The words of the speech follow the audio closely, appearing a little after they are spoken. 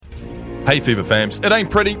Hey Fever fams, it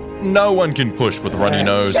ain't pretty. No one can push with a runny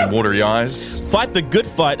nose and watery eyes. Fight the good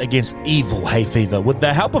fight against evil hay fever with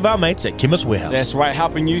the help of our mates at Chemist Warehouse. That's right,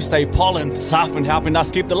 helping you stay pollen tough and helping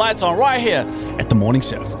us keep the lights on right here at the morning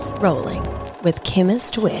shift. Rolling with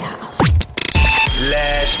Chemist Warehouse.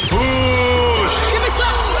 Let's push. Give me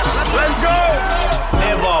some. Let's go.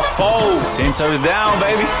 Never fold. 10 toes down,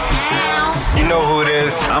 baby. You know who it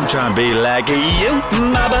is. I'm trying to be like you,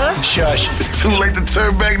 mother. Shush. It's too late to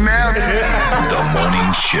turn back now. The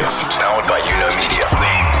Morning Shift. Powered by Media.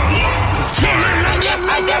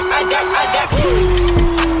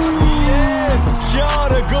 Yes,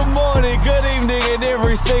 Kiara, good morning, good evening, and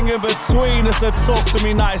everything in between. It's a Talk to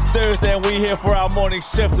Me Nice Thursday, and we here for our morning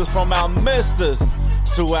shifters from our misters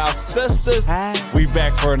to our sisters. We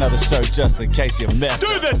back for another show just in case you missed.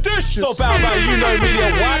 Do the dishes! So powered by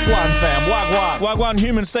Media. Wagwan, fam. Wagwan. Wagwan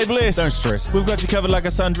humans, stay blessed. Don't stress. We've got you covered like a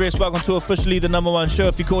sundress. Welcome to officially the #1 show.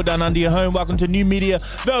 If you call down under your home, welcome to New Media,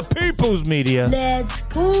 the People's Media. Let's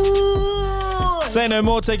push. Say no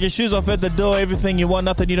more, take your shoes off at the door. Everything you want,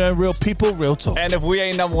 nothing you don't. Real people, real talk. And if we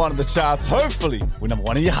ain't #1 in the charts, hopefully we're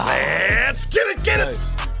 #1 in your heart. Let's get it.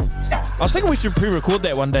 I was thinking we should pre-record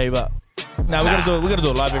that one day, but no, we gotta do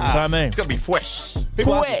it live every time, eh? It's gonna be fresh.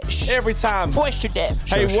 Fresh. Every time. Fresh to death.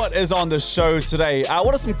 Hey, Shush. what is on the show today?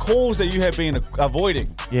 What are some calls that you have been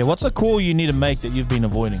avoiding? Yeah, what's a call you need to make that you've been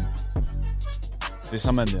avoiding? There's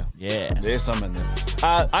some in there. Yeah. There's some in there.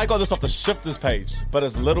 I got this off the Shifters page, but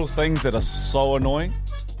it's little things that are so annoying.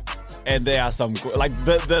 And there are some, like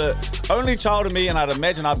the only child in me, and I'd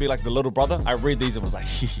imagine I'd be like the little brother. I read these and was like,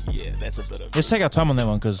 yeah, that's a bit of. Let's take our time on that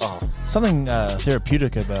one because something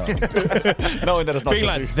therapeutic about knowing that it's not being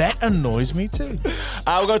just like, you. that annoys me too.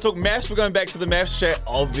 We're going to talk maths. We're going back to the maths chat.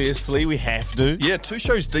 Obviously, we have to. Yeah, 2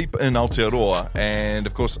 shows deep in Aotearoa, and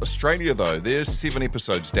of course Australia though, there's 7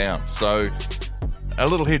 episodes down. So a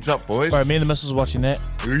little heads up, boys. Right, me and the missus watching that.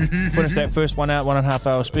 Finished that first 1 hour, 1.5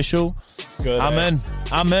 hour special. Good. I'm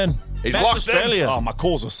in. He's That's locked Australia. Oh, my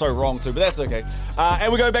calls were so wrong too, but that's okay.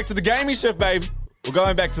 And we're going back to the gaming shift, babe. We're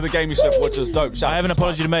going back to the gaming shift, which is dope. I have an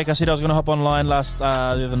apology to make. I said I was going to hop online the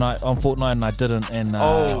other night on Fortnite, and I didn't. And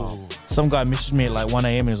some guy messaged me at like 1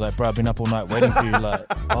 a.m. He was like, "Bro, I've been up all night waiting for you." Like,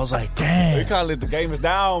 I was like, We "Damn." can't let the gamers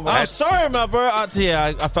down, man. I'm sorry, my bro. I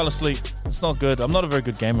fell asleep. It's not good. I'm not a very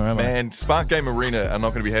good gamer, am I? Man, Spark Game Arena are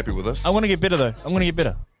not going to be happy with us. I want to get better though. I'm going to get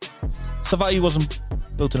better. Savati wasn't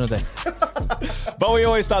built in a day. But we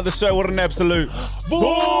always start the show with an absolute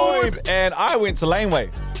vibe. And I went to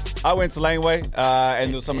Laneway. And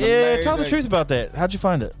there was some amazing. Tell the truth about that. How'd you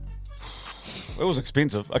find it? It was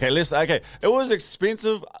expensive. Okay, it was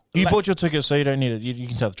expensive. You bought your ticket, so you don't need it. You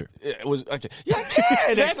can tell the truth. It was okay. Yeah, I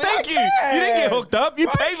can. Man, thank you. You didn't get hooked up. You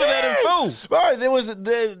paid for that in full. Bro,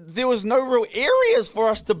 there was no real areas for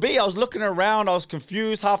us to be. I was looking around. I was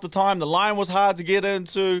confused half the time. The line was hard to get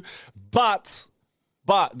into, but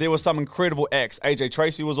there was some incredible acts. AJ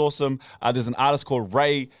Tracy was awesome. There's an artist called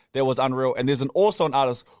Ray that was unreal, and there's also an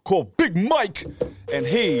artist called Big Mike, and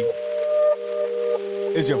he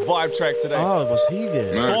is your vibe track today. Oh, was he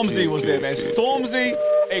there? Stormzy was there, man. Stormzy,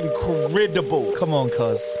 incredible. Come on,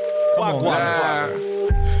 cuz. Come on,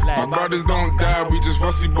 My brothers don't die, we just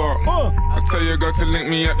rusty bark. I tell your girl to link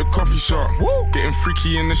me at the coffee shop. Getting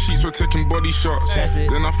freaky in the sheets, we're taking body shots.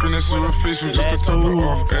 Then I finish with a facial just to top it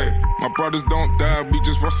off. Ay, my brothers don't die, we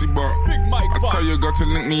just rusty bark. I tell your girl to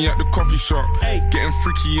link me at the coffee shop. Getting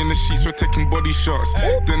freaky in the sheets, we're taking body shots.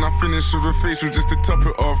 Then I finish with a facial just to top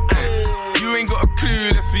it off. Ay, you ain't got a clue,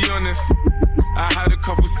 let's be honest. I had a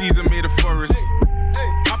couple seasons made a forest.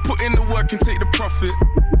 I put in the work and take the profit.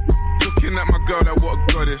 Looking at my girl like what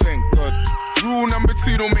a goddess. Thank God. Rule number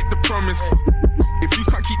 2, don't make the promise. If you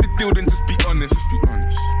can't keep the deal, then just be honest.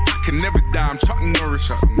 I can never die, I'm Chuck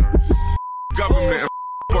Norris. Government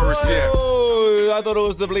Boris, yeah. Oh, I thought it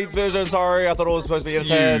was the bleep version. Sorry, I thought it was supposed to be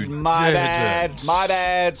entertained. You My did.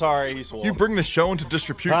 bad. Sorry, he swore. You bring the show into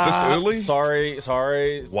disrepute this early?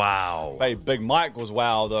 Sorry. Wow. Hey, Big Mike was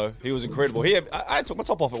wow though. He was incredible. I took my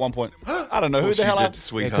top off at one point. I don't know who Of the course hell you I. did,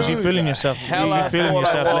 sweetheart. Because you're feeling yourself. Hell, You're I feeling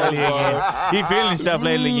thought I yourself was, lately again. You're feeling yourself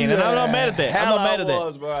lately again. And I'm not mad at that. I'm not mad at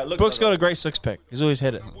was, that. bro. Look Brooks at got a great six-pack. He's always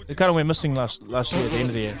had it. It kind of went missing last year at the end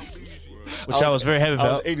of the year, which I was very happy I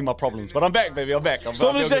was about. eating my problems, but I'm back, baby. I'm back.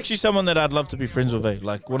 Stormzy's actually someone that I'd love to be friends with.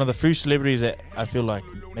 Like one of the few celebrities that I feel like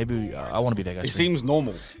maybe I want to be that guy. He seems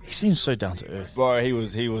normal, He seems so down to earth. bro. He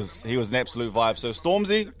was an absolute vibe. So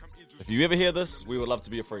Stormzy, if you ever hear this, we would love to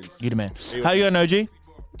be your friends. You the man. How you going, OG?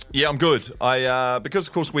 Yeah, I'm good. Because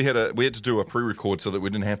of course we had to do a pre-record so that we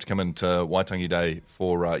didn't have to come into Waitangi Day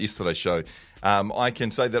for yesterday's show. I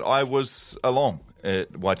can say that I was along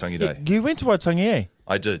at Waitangi Day. You went to Waitangi, eh?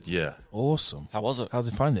 I did, yeah. Awesome. How was it? How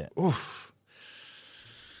did you find that? Oof.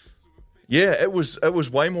 Yeah, it was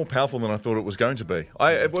way more powerful than I thought it was going to be.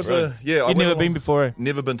 You'd never been before, eh?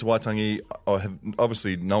 Never been to Waitangi. I have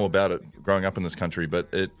obviously know about it growing up in this country,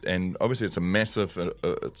 and obviously it's a massive,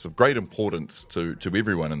 it's of great importance to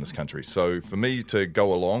everyone in this country. So for me to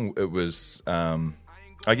go along, it was,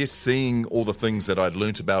 I guess, seeing all the things that I'd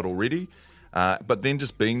learnt about already, but then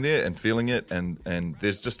just being there and feeling it, and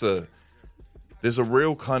there's a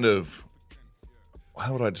real kind of,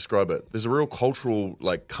 how would I describe it? There's a real cultural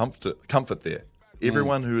comfort there.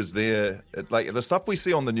 Everyone who is there, like the stuff we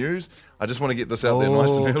see on the news, I just want to get this out there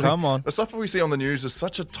nice and early. Come on. The stuff that we see on the news is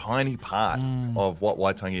such a tiny part of what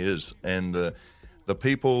Waitangi is. And the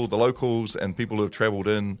people, the locals and people who have travelled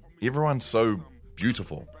in, everyone's so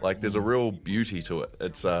beautiful. Like there's a real beauty to it.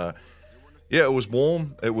 It's it was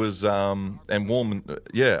warm. It was and warm.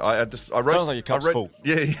 I wrote. Sounds like your cup's full.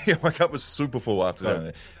 Yeah, my cup was super full after doing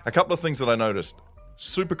it. A couple of things that I noticed: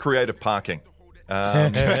 super creative parking.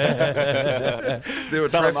 There were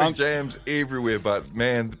traffic jams everywhere, but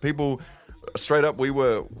man, the people. Straight up, we'd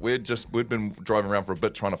been driving around for a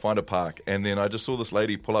bit trying to find a park, and then I just saw this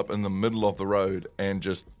lady pull up in the middle of the road and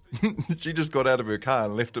she just got out of her car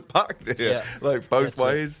and left it parked there, like both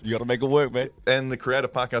ways. You got to make it work, man. And the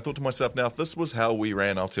creative parking, I thought to myself, now if this was how we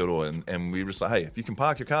ran Aotearoa and we were just like, hey, if you can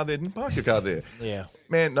park your car there, then park your car there. Yeah.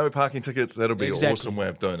 Man, no parking tickets, that'll be an awesome way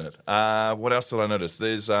of doing it. What else did I notice?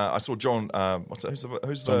 There's, I saw John,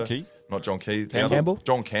 who's John Key? Not John Key. Campbell?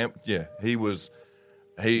 John Camp, yeah, he was...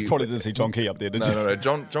 You probably didn't see John Key up there, did you? No.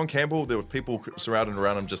 John Campbell, there were people surrounded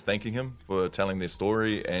around him just thanking him for telling their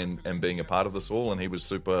story and being a part of this all, and he was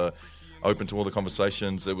super open to all the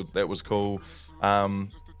conversations. That was cool. I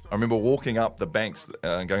remember walking up the banks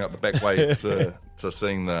and going up the back way to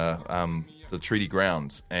seeing the treaty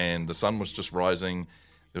grounds, and the sun was just rising.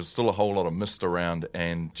 There was still a whole lot of mist around,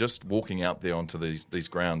 and just walking out there onto these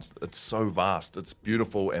grounds, it's so vast. It's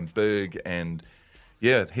beautiful and big, and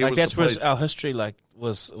yeah, that's where our history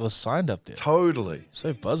was signed up there. Totally.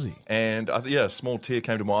 So buzzy. And a small tear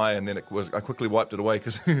came to my eye, and then I quickly wiped it away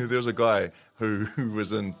because there was a guy who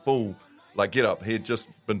was in full get up. He had just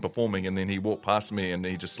been performing, and then he walked past me and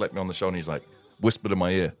he just slapped me on the shoulder and he's like, whispered in my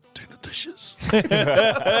ear, do the dishes. Brought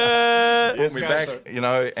me back,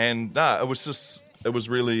 and it was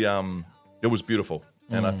really, it was beautiful.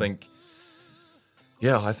 And I think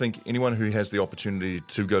anyone who has the opportunity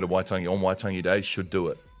to go to Waitangi on Waitangi Day should do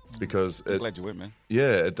it. Because I'm glad you went, man.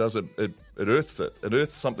 Yeah, it does it. It earths it. It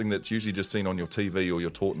earths something that's usually just seen on your TV or you're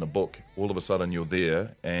taught in a book. All of a sudden, you're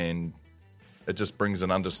there, and it just brings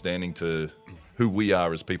an understanding to who we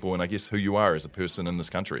are as people, and I guess who you are as a person in this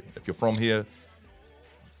country. If you're from here,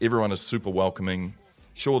 everyone is super welcoming.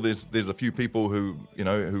 Sure, there's a few people who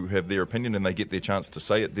have their opinion and they get their chance to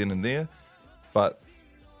say it then and there, but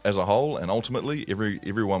as a whole and ultimately,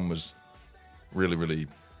 everyone was really, really.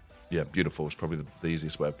 Yeah, beautiful is probably the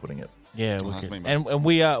easiest way of putting it. Yeah, and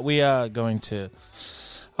we are going to.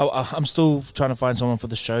 I'm still trying to find someone for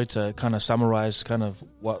the show to kind of summarize kind of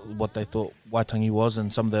what they thought Waitangi was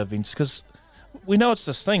and some of the events, because we know it's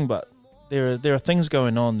this thing, but there are things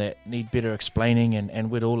going on that need better explaining, and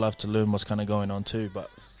we'd all love to learn what's kind of going on too. But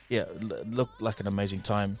yeah, it looked like an amazing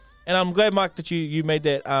time, and I'm glad, Mike, that you made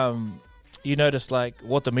that. You noticed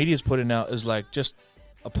what the media's putting out is just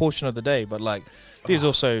a portion of the day, but there's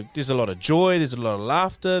a lot of joy, there's a lot of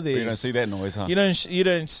laughter. You don't see that noise, huh? You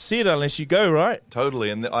don't see it unless you go, right?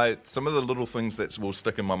 Totally, and some of the little things that will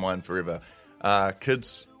stick in my mind forever.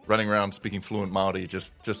 Kids running around speaking fluent Māori,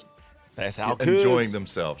 just that's our enjoying kids.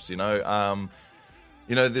 themselves.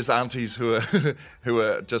 There's aunties who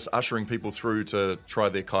are just ushering people through to try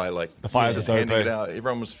their kai, the fires are so handing big. it out.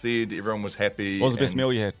 Everyone was fed, everyone was happy. What was the best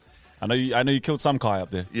meal you had? I know you killed some kai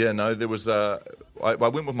up there. Yeah, no, there was. I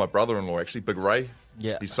went with my brother-in-law actually, Big Ray.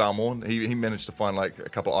 Yeah, he's Samoan. He managed to find a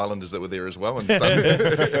couple of islanders that were there as well, and we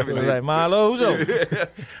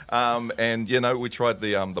tried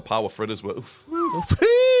the pawa fritters.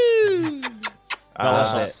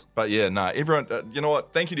 But yeah, everyone. You know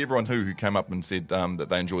what? Thank you to everyone who came up and said that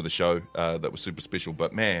they enjoyed the show. That was super special.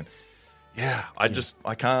 But man,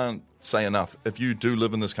 I can't say enough. If you do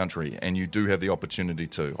live in this country and you do have the opportunity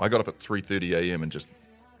to, I got up at 3:30 a.m. and just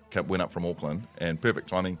went up from Auckland, and perfect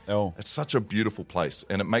timing. Oh. It's such a beautiful place,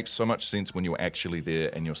 and it makes so much sense when you're actually there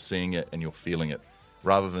and you're seeing it and you're feeling it,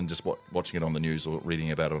 rather than just watching it on the news or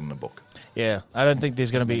reading about it in a book. Yeah, I don't think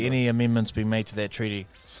there's going to be any amendments being made to that treaty,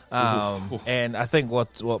 and I think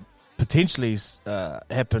what potentially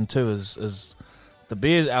happen too is the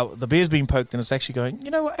beer's being poked and it's actually going,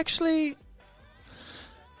 you know what, actually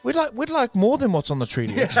we'd like more than what's on the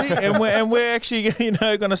treaty, actually. and we're actually,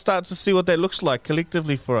 going to start to see what that looks like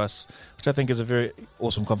collectively for us, which I think is a very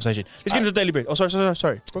awesome conversation. Let's get into Daily Bread. Oh,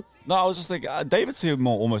 sorry. Brooke? No, I was just thinking, David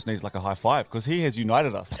Seymour almost needs like a high five because he has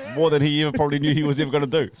united us more than he ever probably knew he was ever going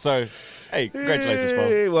to do. So, hey, congratulations,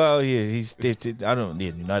 bro. Well, yeah, he's definitely, I don't know,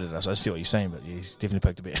 united us. I see what you're saying, but he's definitely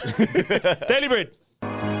poked a beer. Daily Bread.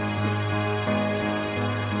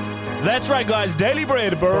 That's right, guys. Daily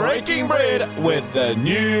Bread, breaking bread with the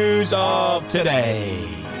news of today.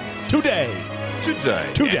 Today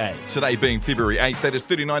being February 8th. That is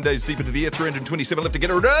 39 days deep into the year, 327 left to get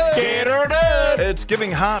her done. It's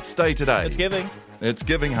Giving Hearts Day today. It's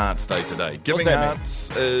Giving Hearts Day today. Giving Hearts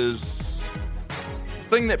is the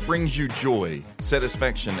thing that brings you joy,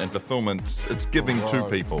 satisfaction, and fulfillment. It's giving to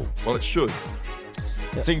people. Well, it should.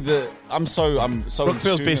 See, I'm so. Brooke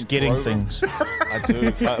feels best getting things. I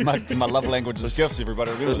do. My love language is gifts.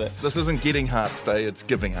 Everybody remember that. This isn't Getting Hearts Day. It's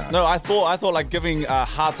Giving Hearts. No, I thought like giving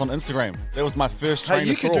hearts on Instagram. That was my first train. Hey,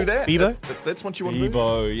 you could do that. Bebo? That's what you want to do.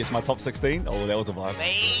 Bebo, yes, my top 16. Oh, that was a vibe.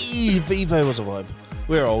 Hey, Bebo was a vibe.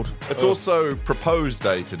 We're old. It's also Propose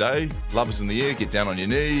Day today. Love is in the air. Get down on your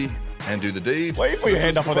knee and do the deed. Wait, put your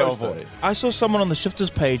hand up on that one. I saw someone on the Shifters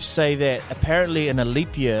page say that apparently in a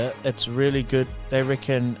leap year, it's really good. They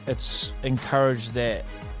reckon it's encouraged that.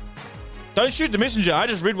 Don't shoot the messenger. I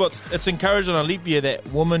just read what it's encouraged on a leap year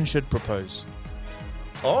that women should propose.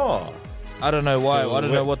 Oh. I don't know why. I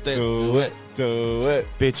don't know what that. Do it.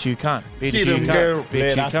 Bitch, you can't. Bitch, Get you 'em, can't. girl.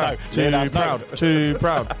 Bitch, you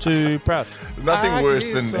can't. Too proud. Nothing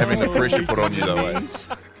worse than having the pressure put on you, though. Eh?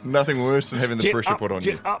 Nothing worse than having the pressure put on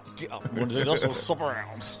you. Get up. Swap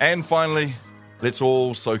around. And finally, let's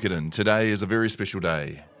all soak it in. Today is a very special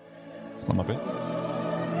day. It's not my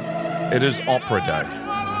birthday. It is Opera Day.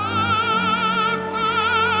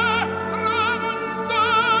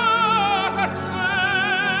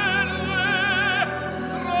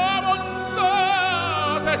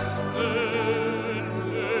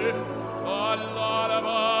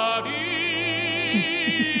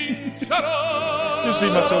 You see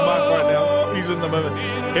my little Mark right now. He's in the moment.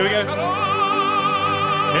 Here we go.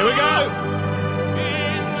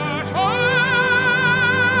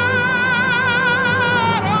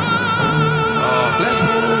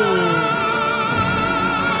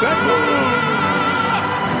 Let's move.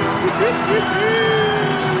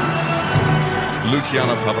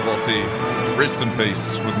 Luciano Pavarotti, rest in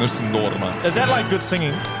peace with Nissan Dorma. Is that like good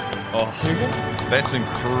singing? Oh, that's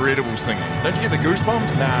incredible singing. Don't you get the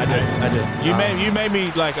goosebumps? Nah, I did. You made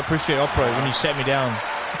me like appreciate opera when you sat me down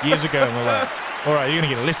years ago and we're like, all right, you're going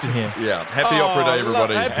to get a lesson here. Yeah, happy Opera Day,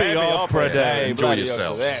 everybody. Happy Opera Day. Enjoy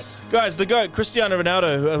yourselves. Guys, the GOAT, Cristiano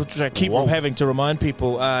Ronaldo, which I keep on having to remind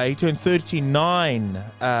people, he turned 39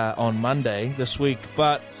 on Monday this week.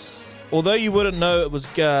 But although you wouldn't know it was...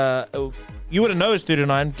 you wouldn't know it's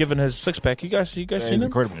 39 given his six-pack. You guys seen him? He's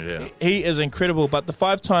incredible. Yeah. He is incredible, but the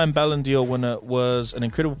 5-time Ballon d'Or winner was an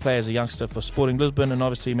incredible player as a youngster for Sporting Lisbon and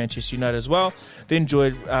obviously Manchester United as well. Then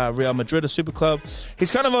joined Real Madrid, a super club.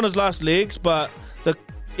 He's kind of on his last legs, but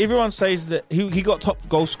everyone says that he got top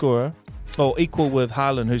goal scorer, or equal with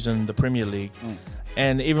Haaland, who's in the Premier League.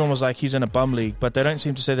 And everyone was like, he's in a bum league, but they don't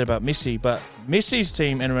seem to say that about Messi. But Messi's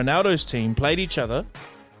team and Ronaldo's team played each other,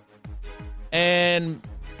 and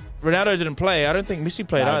Ronaldo didn't play. I don't think Messi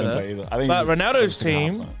played either. But Ronaldo's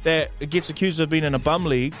team that gets accused of being in a bum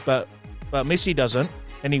league, but Messi doesn't,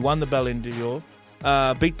 and he won the Ballon d'Or,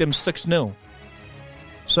 beat them 6-0.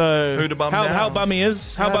 So how bummy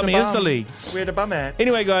is the league? Where the bum at?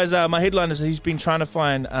 Anyway, guys, my headline is that he's been trying to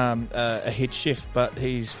find a head chef, but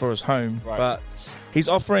he's for his home. Right. But he's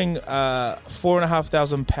offering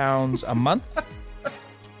 £4,500 a month,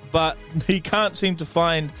 but he can't seem to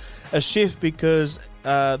find a chef because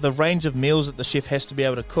the range of meals that the chef has to be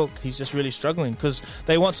able to cook, he's just really struggling because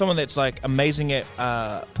they want someone that's like amazing at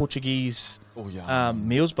Portuguese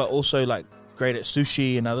meals, but also like great at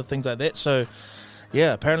sushi and other things like that. So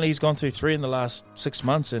yeah, apparently he's gone through 3 in the last 6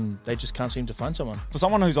 months and they just can't seem to find someone. For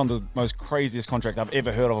someone who's on the most craziest contract I've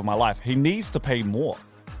ever heard of in my life, he needs to pay more.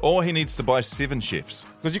 Or he needs to buy 7 chefs.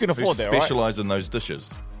 Because you can afford that, right? Specialise in those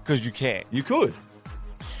dishes. Because you can. You could.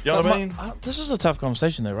 You know what I mean? This is a tough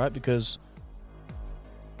conversation though, right? Because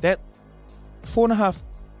that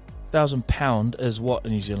 £4,500 is what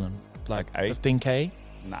in New Zealand? Like 15K?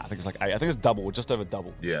 Nah, I think it's like 8. I think it's double, just over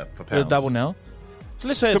double. Yeah, for pounds. It's double now. So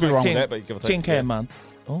let's say Could it's be like wrong with that, but you give or take, 10K a month.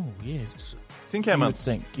 Oh yeah, 10K a month.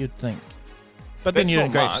 You'd think. But then That's you're not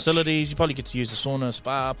in great much. facilities. You probably get to use the sauna,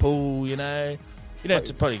 spa, pool. You know, you don't have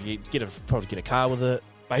to probably get a car with it.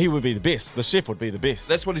 But he would be the best. The chef would be the best.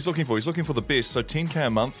 That's what he's looking for. He's looking for the best. So $10K a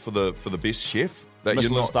month for the best chef. That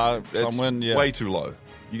Michelin you're not, star, that's someone, yeah. way too low.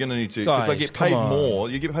 You're going to need to. Guys, if they get come paid on. more,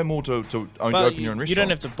 you get paid more to open your own restaurant. You don't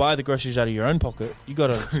have to buy the groceries out of your own pocket. You got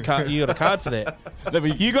a card for that.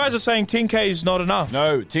 You guys are saying 10K is not enough.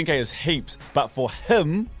 No, 10K is heaps. But for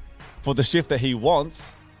him, for the chef that he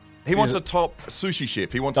wants, He wants a top sushi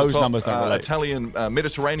chef. He wants Those a top numbers don't relate. Italian,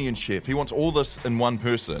 Mediterranean chef. He wants all this in one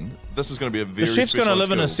person. This is going to be a very The chef's going to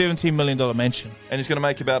live in a skill. $17 million mansion. And he's going to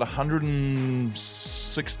make about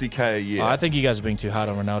 $160K a year. Oh, I think you guys are being too hard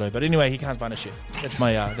on Ronaldo. But anyway, he can't find a chef. That's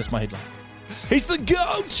my headline. He's the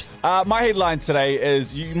GOAT! my headline today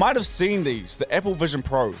is, you might have seen these, the Apple Vision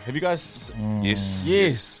Pro. Have you guys...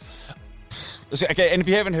 Yes. Okay, and if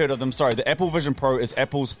you haven't heard of them, sorry, the Apple Vision Pro is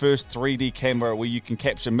Apple's first 3D camera where you can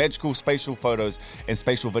capture magical spatial photos and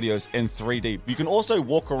spatial videos in 3D. You can also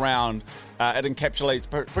walk around. It encapsulates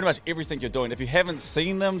pretty much everything you're doing. If you haven't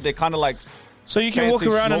seen them, they're kind of like... So you can walk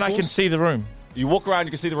fancy around and I can snorkels. see the room. You walk around,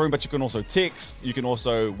 you can see the room, but you can also text. You can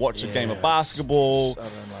also watch a game of basketball. I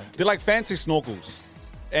don't like They're like fancy snorkels.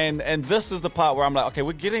 And this is the part where I'm like, okay,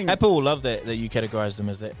 we're getting... Apple will love that you categorize them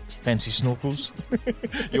as that. Fancy snorkels.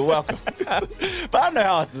 You're welcome. But I don't know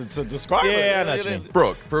how else to describe it. Yeah, I know what you mean.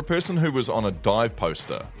 Brooke, for a person who was on a dive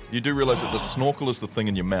poster, you do realize that the snorkel is the thing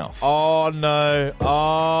in your mouth. Oh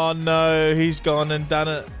no, he's gone and done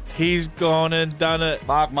it. He's gone and done it.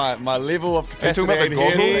 Mark, my level of capacity. talking about the over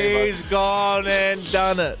here goggles? is- He's gone and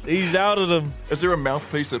done it. He's out of them. Is there a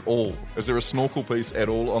mouthpiece at all? Is there a snorkel piece at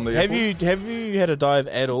all on the Have Apple? you had a dive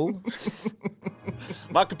at all?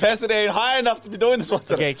 My capacity ain't high enough to be doing this one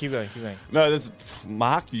today. Okay, keep going. No, this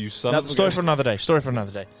Mark, you son No, of a story gun. for another day.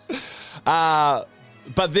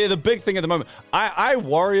 But they're the big thing at the moment. I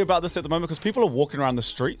worry about this at the moment because people are walking around the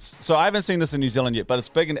streets. So I haven't seen this in New Zealand yet, but it's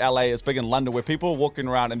big in LA, it's big in London, where people are walking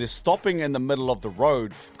around and they're stopping in the middle of the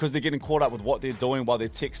road because they're getting caught up with what they're doing while they're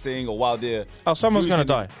texting or while they're... Oh, someone's going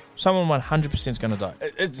to using- die. Someone 100% is going to die.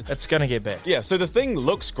 It's going to get bad. Yeah, so the thing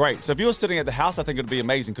looks great. So if you were sitting at the house, I think it'd be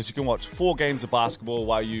amazing because you can watch 4 games of basketball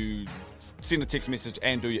while you send a text message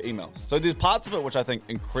and do your emails. So there's parts of it which I think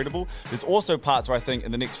incredible. There's also parts where I think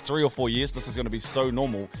in the next 3 or 4 years, this is going to be so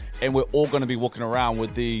normal and we're all going to be walking around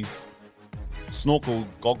with these snorkel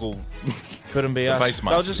goggle. Couldn't be us. face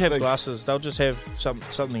They'll mask. just have glasses. They'll just have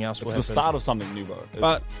something else. It's will the happen. start of something new, bro.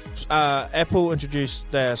 But Apple introduced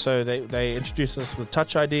they introduced us with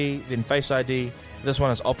Touch ID, then Face ID. This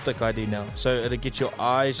one is Optic ID now, so it'll get your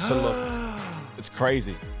eyes to look. It's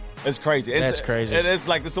crazy. It's crazy. That's crazy. It is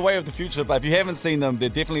like, it's the way of the future. But if you haven't seen them, they're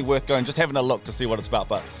definitely worth going, just having a look to see what it's about.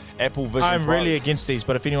 But Apple Vision I'm Pro. really against these,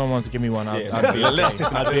 but if anyone wants to give me one, Yeah, I'd be let's okay.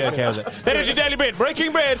 test I'd be okay with it. That is your Daily Bread,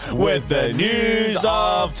 Breaking Bread with the news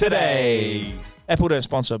of today. Apple don't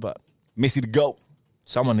sponsor, but Messi to go.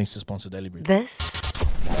 someone needs to sponsor Daily Bread. This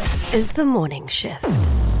is the morning shift.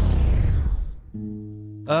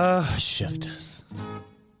 Shifters.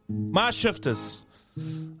 My shifters.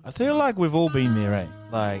 I feel like we've all been there, right?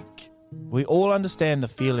 Like, we all understand the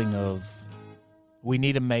feeling of we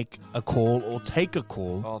need to make a call or take a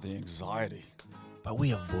call, Oh, the anxiety. but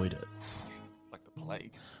we avoid it. Like the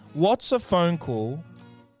plague. What's a phone call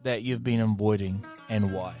that you've been avoiding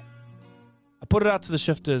and why? I put it out to the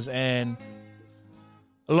shifters, and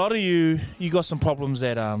a lot of you got some problems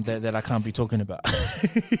that I can't be talking about.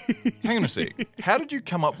 Hang on a sec. How did you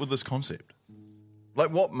come up with this concept?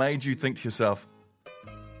 Like, what made you think to yourself,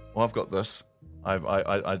 well, I've got this. I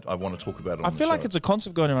want to talk about it on I the feel like show. it's a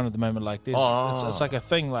concept going around at the moment. Like this, it's like a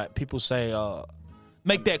thing. Like people say,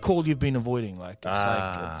 "Make that call you've been avoiding." Like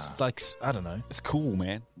it's like I don't know. It's cool,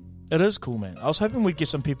 man. It is cool, man. I was hoping we'd get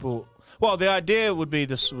some people. Well, the idea would be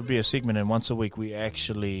this would be a segment, and once a week we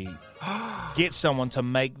actually get someone to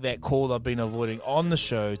make that call they've been avoiding on the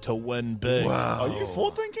show to win big. Are you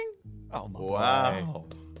forward thinking? Oh, my God. Wow.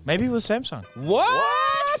 Maybe with Samsung.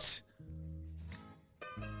 What?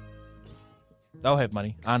 They'll have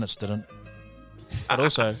money. Arnott's didn't. But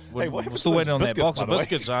also, we're what happened still to waiting on those that box biscuits, of by the way?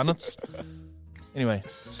 biscuits, Arnott's. Anyway,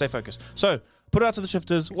 stay focused. So, put it out to the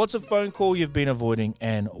shifters. What's a phone call you've been avoiding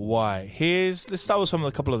and why? Let's start with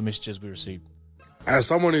a couple of the messages we received. As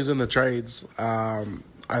someone who's in the trades, I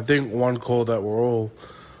think one call that we're all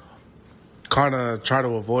kind of try to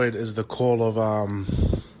avoid is the call of,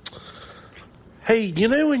 hey, you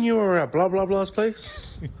know when you were at blah, blah, blah's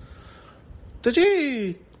place? Did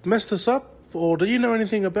you mess this up or do you know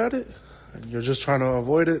anything about it? And you're just trying to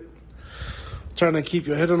avoid it, trying to keep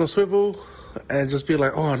your head on a swivel and just be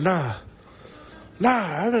like, oh, nah, I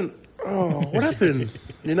haven't. Oh, what happened?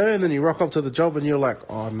 You know, and then you rock up to the job and you're like,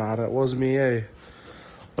 oh, nah, that was me, eh?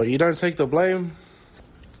 But you don't take the blame.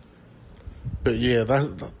 But yeah,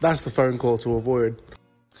 that's the phone call to avoid.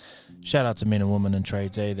 shout out to men and women in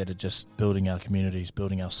trades, that are just building our communities,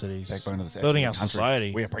 building our cities, Backbone of this building our country.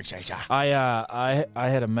 society. We appreciate ya. I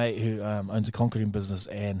had a mate who owns a concreting business,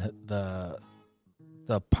 and the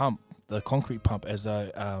concrete pump, as though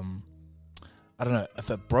I don't know if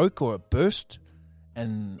it broke or it burst,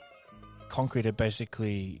 and concrete had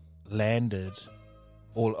basically landed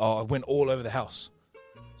went all over the house.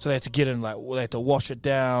 So they had to get in, like, they had to wash it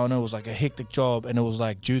down. It was like a hectic job, and it was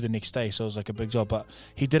like due the next day, so it was like a big job. But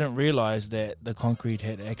he didn't realize that the concrete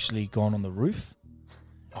had actually gone on the roof,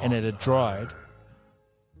 and it had dried.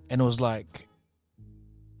 And it was like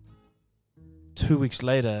 2 weeks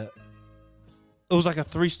later, it was like a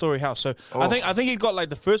 3-story house. So I think he got like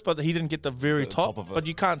the first, but he didn't get the very top of it. But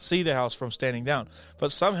you can't see the house from standing down.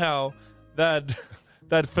 But somehow they'd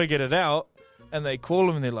figured it out, and they call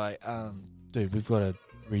him and they're like, dude, we've got to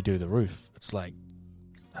redo the roof. It's like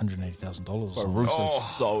 $180,000. But roofs are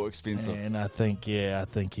so expensive. And I think he had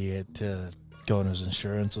to go on his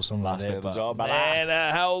insurance or something Last like day that. of the But job. man,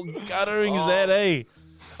 how guttering is that, eh?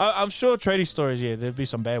 I'm sure tradie stories, there'd be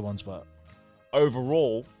some bad ones, but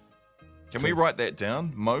Overall, Can we write that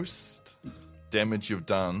down? Most damage you've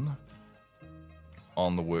done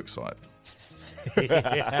on the work site.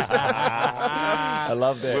 I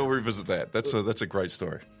love that. We'll revisit that. That's a great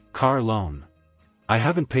story. Car loan. I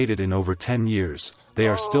haven't paid it in over 10 years. They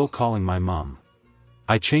are still calling my mum.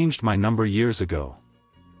 I changed my number years ago.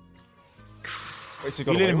 Wait, so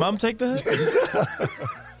you letting mum take the hit?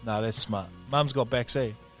 No, that's smart. Mum's got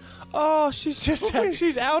backseat. Oh,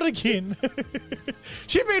 she's out again.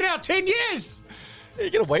 She's been out 10 years. You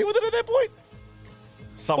get away with it at that point?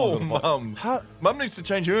 Mum. Mum needs to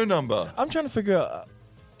change her number. I'm trying to figure out.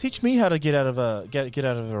 Teach me how to get out of a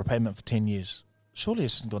repayment for 10 years. Surely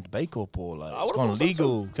it's gone to Bay Corp or like it's gone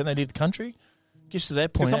legal. Can they leave the country? Gets to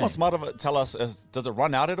that point. Can someone smart of it tell us? Does it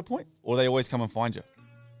run out at a point, or they always come and find you?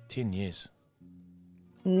 10 years.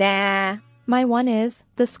 Nah. My one is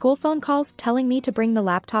the school phone calls telling me to bring the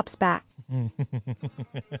laptops back. The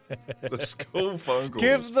school phone calls.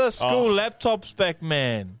 Give the school laptops back,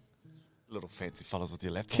 man. Little fancy fellas with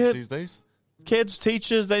your laptops these days. Kids,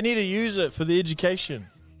 teachers, they need to use it for the education.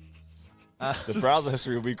 The browser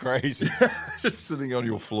history will be crazy. Just sitting on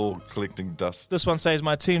your floor collecting dust. This one says,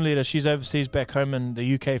 my team leader, she's overseas back home in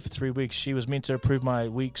the UK for 3 weeks. She was meant to approve my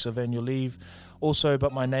weeks of annual leave. Also,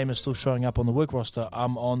 but my name is still showing up on the work roster.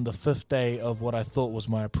 I'm on the 5th day of what I thought was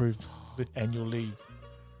my approved annual leave.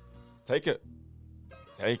 Take it.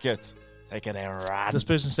 Take it and run. This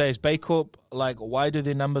person says, Bay Corp, like, why do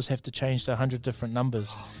their numbers have to change to 100 different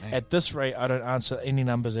numbers? At this rate, I don't answer any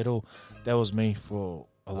numbers at all. That was me for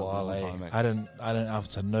a while. Time, I didn't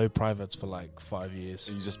answer no privates for like 5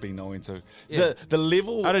 years. You just been knowing to. Yeah. The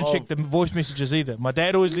level I don't check the voice messages either. My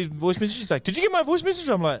dad always leaves voice messages. He's like, did you get my voice message?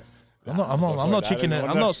 I'm like, I'm not checking it.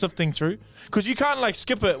 I'm not sifting through. Because you can't like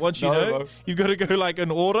skip it once you know. Bro. You've got to go like in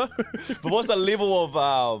order. But what's the level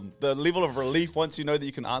of relief once you know that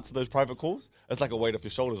you can answer those private calls? It's like a weight off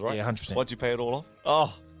your shoulders, right? Yeah, 100%. Once you pay it all off.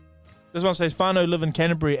 Oh. This one says, Whānau live in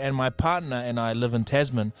Canterbury and my partner and I live in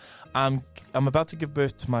Tasman. I'm about to give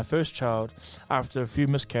birth to my first child after a few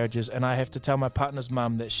miscarriages, and I have to tell my partner's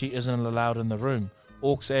mum that she isn't allowed in the room.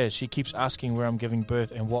 Orcs as she keeps asking where I'm giving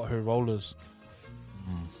birth and what her role is.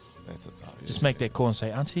 Just make that call and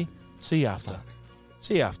say, Auntie, see you after.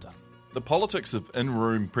 See you after. The politics of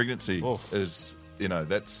in-room pregnancy is,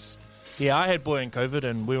 that's... Yeah, I had boy in COVID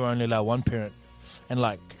and we were only allowed one parent. And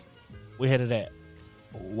like, we had it at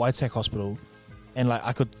Waitak Hospital. And like,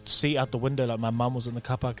 I could see out the window, like my mum was in the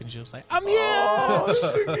car park and she was like, I'm here!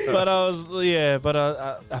 But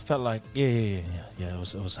I felt like, it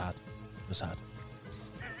was hard. It was hard.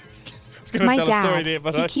 My dad,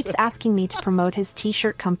 he keeps asking me to promote his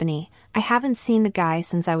t-shirt company. I haven't seen the guy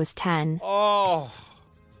since I was 10. Oh.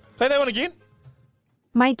 Play that one again.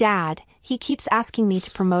 My dad, he keeps asking me to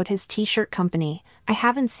promote his t-shirt company. I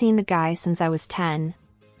haven't seen the guy since I was 10.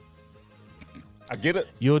 I get it.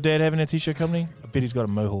 Your dad having a t-shirt company? I bet he's got a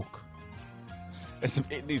mohawk. And some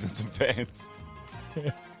etnies and some pants.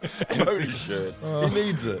 Holy shit. He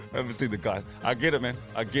needs it. I haven't seen the guy. I get it, man.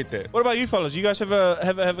 I get that. What about you fellas? You guys have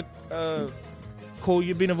a call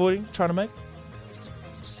you've been avoiding, trying to make?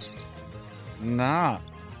 Nah.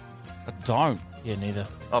 I don't. Yeah, neither.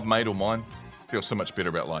 I've made all mine. Feel so much better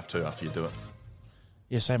about life too after you do it.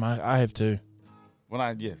 Yeah, same. I have too.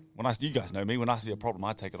 You guys know me. When I see a problem,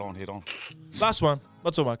 I take it on head on. Last one.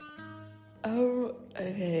 What's all, Mike?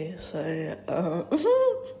 Okay, so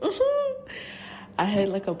I had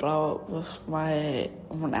like a blow up with my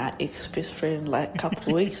ex-best friend like a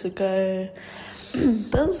couple weeks ago.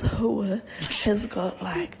 This whore has got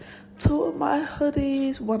like 2 of my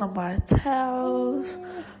hoodies, 1 of my towels,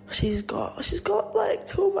 She's got like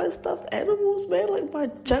 2 of my stuffed animals, man, like my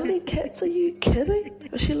jelly cats. Are you kidding?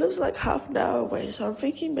 She lives like half an hour away, so I'm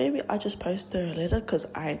thinking maybe I just post her a letter because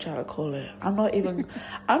I ain't trying to call her. I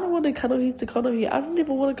don't want to kanohi to kanohi. I don't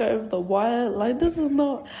even want to go over the wire. Like, I don't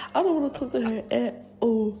want to talk to her at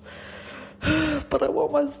all. But I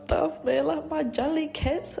want my stuff, man, like my jelly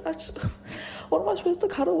cats. What am I supposed to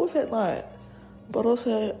cuddle with at night? But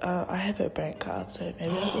also, I have her bank card, so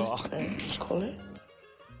maybe I just don't call it.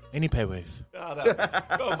 Any paywave.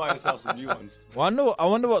 Go and buy yourself some new ones. I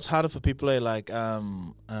wonder what's harder for people, like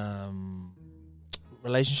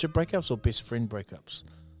relationship breakups or best friend breakups.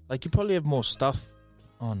 Like, you probably have more stuff.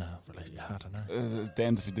 Oh no, I don't know.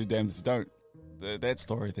 Damned if you do, damned if you don't. That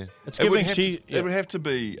story there. It's It giving would have to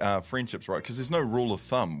be friendships, right? Because there's no rule of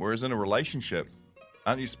thumb. Whereas in a relationship,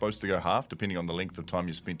 aren't you supposed to go half depending on the length of time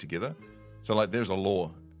you spent together? So, like, there's a law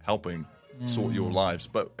helping sort your lives.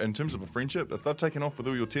 But in terms of a friendship, if they've taken off with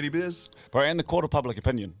all your teddy bears, Bro, and the court of public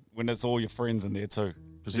opinion, when it's all your friends in there too.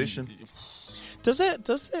 possession. Does that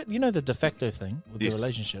the de facto thing with the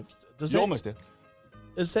relationships? You're almost there.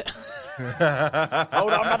 Is that?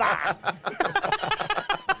 Hold on, mother.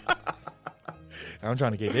 I'm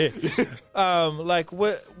trying to get there. Like,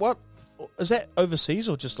 what is that overseas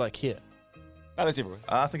or just like here? No, that's everywhere.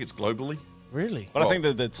 I think it's globally. Really? But I think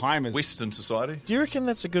that the time is Western society. Do you reckon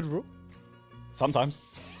that's a good rule? Sometimes.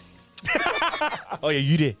 Oh yeah,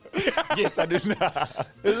 you did. Yes, I do.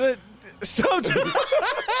 Is it? So I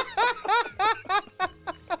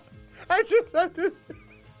did.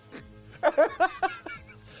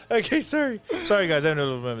 Okay, sorry guys, I have a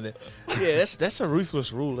little moment there. Yeah, that's a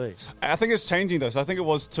ruthless rule, eh? I think it's changing though. So I think it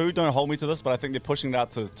was 2. Don't hold me to this, but I think they're pushing it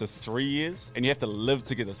out to 3 years, and you have to live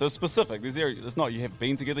together. So it's specific. It's not you have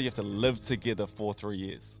been together. You have to live together for 3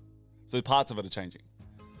 years. So parts of it are changing.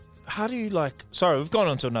 How do you Sorry, we've gone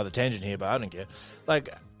on to another tangent here, but I don't care. Like,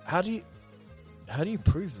 how do you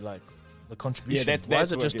prove like the contribution? Yeah, that's Why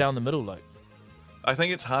is it where just it down gets- the middle? Like, I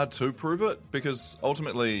think it's hard to prove it because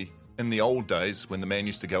ultimately, in the old days when the man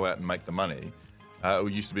used to go out and make the money,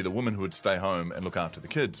 it used to be the woman who would stay home and look after the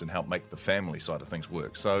kids and help make the family side of things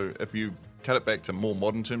work. So if you cut it back to more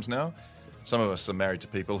modern terms now, some of us are married to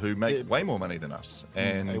people who make way more money than us,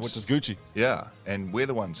 and Which is Gucci. Yeah, and we're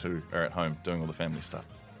the ones who are at home doing all the family stuff.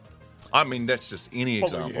 I mean, that's just any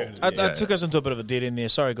example. I took us into a bit of a dead end there.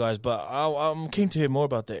 Sorry, guys, but I'm keen to hear more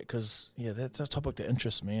about that because that's a topic that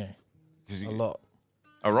interests me a lot.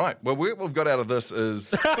 All right. Well, what we've got out of this is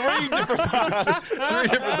 3 different things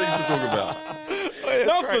to talk about.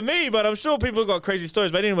 Not for me, but I'm sure people have got crazy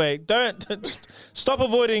stories. But anyway, don't stop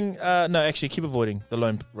avoiding. No, actually, keep avoiding the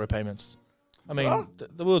loan repayments. I mean,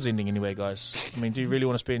 the world's ending anyway, guys. I mean, do you really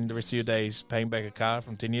want to spend the rest of your days paying back a car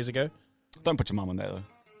from 10 years ago? Don't put your mum on that though.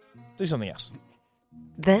 Do something else.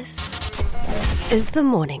 This is The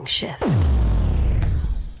Morning Shift.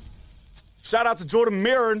 Shout out to Jordan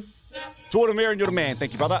Mirren. Jordan Mirren, you're the man.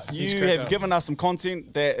 Thank you, brother. He's You great, have given us some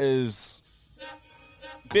content that is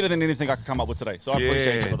better than anything I could come up with today. So I appreciate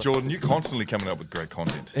it, Yeah, brother. Jordan, you're constantly coming up with great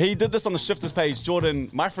content. He did this on the Shifters page. Jordan,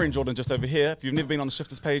 my friend Jordan, just over here. If you've never been on the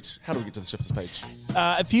Shifters page, how do we get to the Shifters page?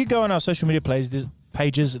 If you go on our social media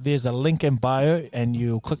pages, there's a link in bio, and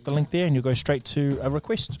you'll click the link there, and you'll go straight to a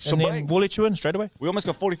request, and then we'll let you in straight away. We almost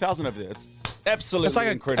got 40,000 over there. It's absolutely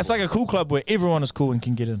incredible. It's like a cool club where everyone is cool and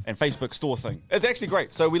can get in. And Facebook store thing. It's actually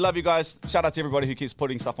great. So we love you guys. Shout out to everybody who keeps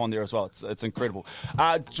putting stuff on there as well. It's incredible.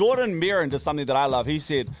 Jordan Mirren does something that I love. He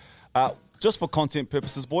said, just for content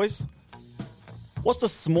purposes, boys, what's the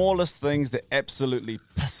smallest things that absolutely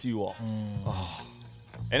piss you off? Oh.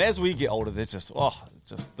 And as we get older, there's just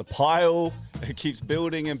the pile. It keeps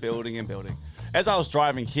building and building and building. As I was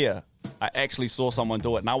driving here, I actually saw someone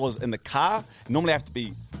do it, and I was in the car. Normally I have to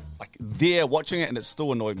be like there watching it, and it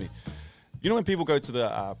still annoyed me. You know when people go to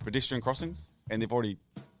the pedestrian crossings and they've already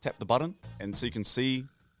tapped the button, and so you can see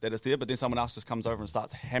that it's there, but then someone else just comes over and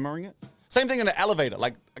starts hammering it? Same thing in an elevator.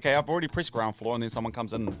 Like, okay, I've already pressed ground floor, and then someone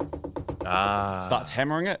comes in and starts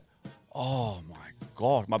hammering it. Oh my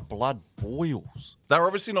God, my blood boils. They're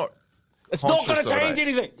obviously not. It's not going to change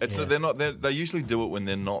anything. It's they're not. They usually do it when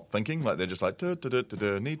they're not thinking. Like they're just like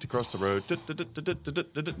need to cross the road,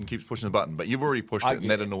 and keeps pushing the button. But you've already pushed it, and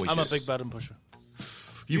that annoys you. I'm a big button pusher.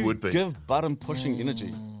 You would be. Give button pushing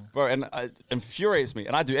energy, bro, and it infuriates me.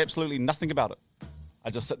 And I do absolutely nothing about it. I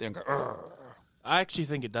just sit there and go. Urgh. I actually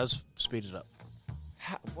think it does speed it up.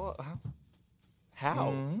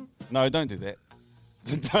 How? No, don't do that.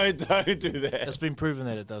 Don't do that. It's been proven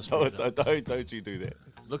that it does speed it up. Don't you do that.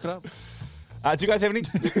 Look it up. Do you guys have any?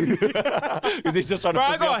 Because he's just trying to. Bro,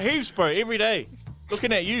 I got heaps, bro, every day.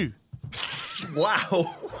 Looking at you.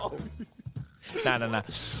 Wow. Nah.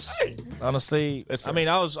 Honestly, I mean,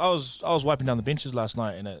 I was wiping down the benches last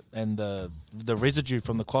night, and the residue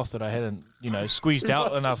from the cloth that I hadn't, squeezed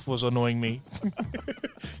out enough was annoying me.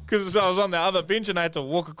 Because I was on the other bench and I had to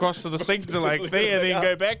walk across to the sink to there and then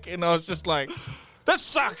go back, and I was just like, this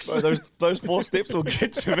sucks. Bro, those 4 steps will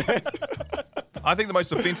get you, man. I think the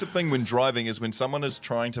most offensive thing when driving is when someone is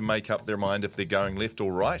trying to make up their mind if they're going left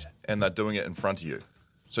or right, and they're doing it in front of you.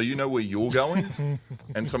 So you know where you're going,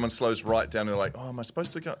 and someone slows right down, and they're like, "Oh, am I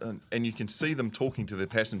supposed to go?" And you can see them talking to their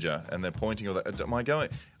passenger, and they're pointing. Or am I going?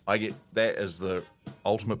 I get that as the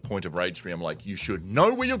ultimate point of rage for me. I'm like, you should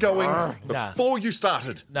know where you're going before you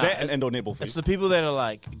started. Nah, that and indoor netball. It's the people that are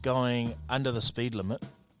like going under the speed limit,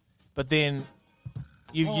 but then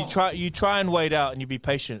you try and wait out and you be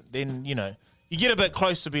patient. Then you get a bit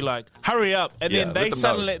close to be like, hurry up, and then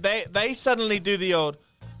they suddenly do the old,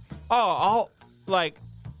 I'll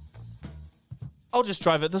just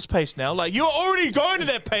drive at this pace now. Like, you're already going to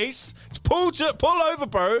that pace. Pull over,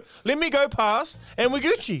 bro. Let me go past, and we're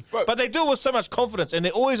Gucci. Bro. But they do it with so much confidence, and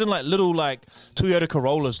they're always in like little like Toyota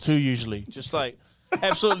Corollas too. Usually, just like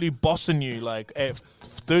absolutely bossing you like at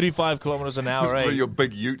 35 kilometers an hour. With your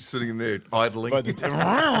big ute sitting there idling, and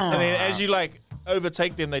then as you like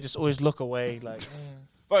overtake them, they just always look away like.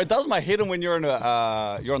 Bro, it does my head in when you're on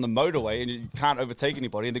the motorway and you can't overtake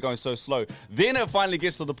anybody and they're going so slow. Then it finally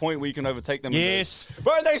gets to the point where you can overtake them. Yes.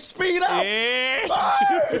 Bro, they speed up. Yes.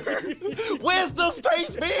 Bro, where's the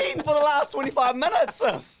space been for the last 25 minutes,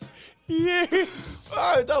 sis? Yes.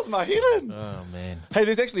 Bro, it does my head in. Oh, man. Hey,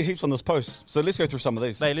 there's actually heaps on this post. So let's go through some of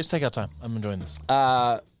these. Hey, let's take our time. I'm enjoying this.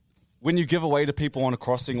 When you give away to people on a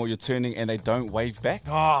crossing or you're turning and they don't wave back.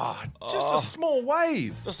 Just a small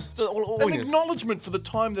wave. Just an acknowledgement for the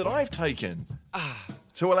time that I've taken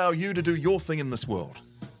to allow you to do your thing in this world.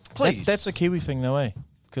 Please. That's a Kiwi thing, though, eh?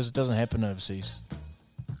 Because it doesn't happen overseas.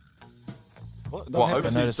 What?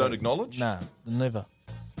 Overseas don't acknowledge? Nah, never.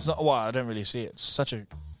 It's not. Well, I don't really see it. It's such a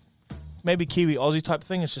maybe Kiwi Aussie type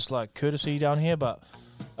thing. It's just like courtesy down here, but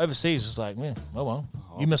overseas it's like, man, oh well,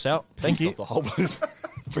 you miss out. Thank you. The whole place.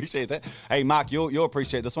 Appreciate that. Hey, Mark, you'll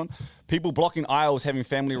appreciate this one. People blocking aisles having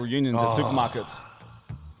family reunions at supermarkets.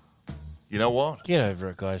 You know what? Get over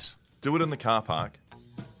it, guys. Do it in the car park,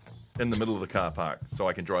 in the middle of the car park, so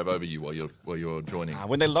I can drive over you while you're joining.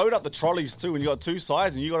 When they load up the trolleys too, and you got 2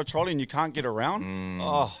 sides, and you got a trolley and you can't get around.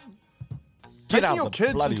 Taking your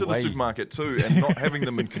kids into the supermarket too and not having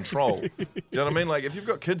them in control. Do you know what I mean? Like if you've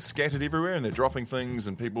got kids scattered everywhere and they're dropping things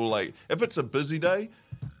and people like, if it's a busy day,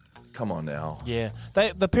 come on now. Yeah.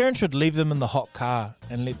 The parents should leave them in the hot car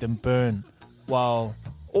and let them burn while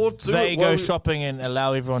they go shopping and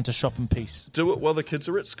allow everyone to shop in peace. Do it while the kids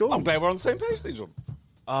are at school. I'm glad we're on the same page then, John.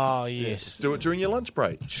 Oh, yes. Do it during your lunch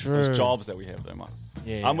break. True. Those jobs that we have though, Mark.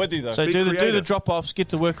 Yeah. I'm with you though. So do the drop-offs, get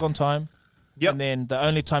to work on time. Yep. And then the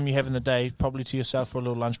only time you have in the day, probably to yourself for a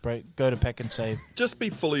little lunch break, go to Pack and Save. Just be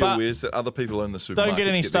fully aware that other people in the supermarket don't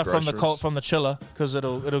get any stuff from the chiller because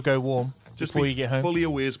it'll go warm before you get home. Fully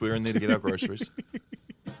aware we're in there to get our groceries.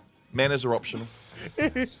 Manners are optional.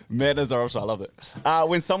 Manners are optional. I love it.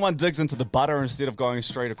 When someone digs into the butter instead of going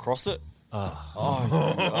straight across it.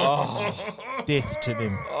 Death to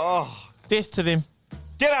them. Death to them.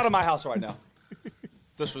 Get out of my house right now.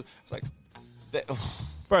 It's like that.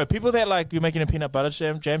 Bro, people that like you're making a peanut butter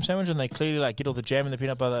jam sandwich and they clearly like get all the jam in the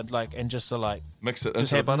peanut butter and just to like mix it just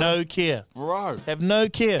into have the butter. No care. Bro. Have no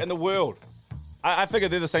care. In the world. I figure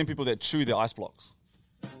they're the same people that chew their ice blocks.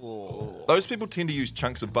 Whoa. Those people tend to use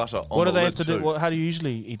chunks of butter on what do the they have to too. do? How do you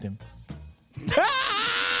usually eat them?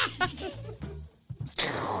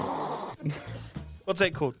 What's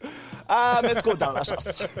that called? That's called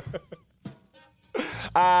delicious.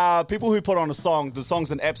 People who put on a song, the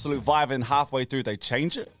song's an absolute vibe, and halfway through they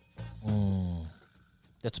change it.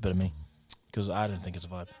 That's a bit of me, because I don't think it's a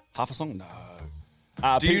vibe. Half a song? No.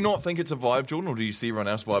 Do you not think it's a vibe, Jordan, or do you see everyone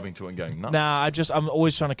else vibing to it and going, no? Nah, I'm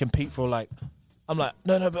always trying to compete for like, I'm like,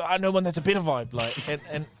 no, but I know one that's a better vibe. Like,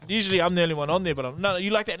 and usually I'm the only one on there, but no, you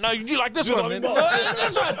like that? No, you like this one? No,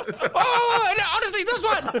 this one. Oh, no, honestly, this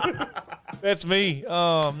one. That's me.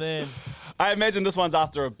 Oh, man. I imagine this one's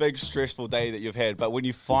after a big stressful day that you've had, but when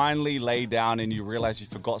you finally lay down and you realize you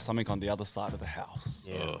forgot something on the other side of the house.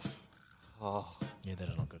 Yeah. Oh. Yeah, that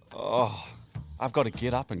is not good. Oh. I've got to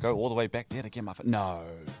get up and go all the way back there to get my phone. No.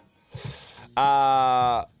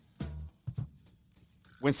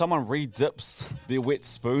 When someone re-dips their wet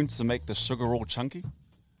spoon to make the sugar all chunky.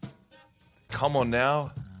 Come on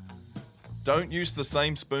now. Don't use the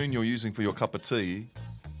same spoon you're using for your cup of tea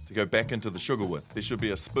to go back into the sugar with. There should be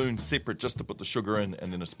a spoon separate just to put the sugar in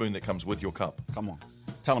and then a spoon that comes with your cup. Come on.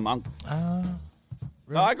 Tell them, Uncle. Really?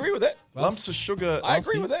 No, I agree with that. Lumps of sugar. I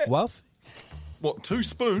agree with that. Wealth? what, 2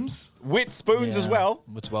 spoons? Wet spoons as well.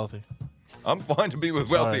 It's wealthy. I'm fine to be with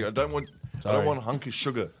wealthy. I don't want a hunk of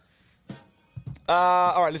sugar.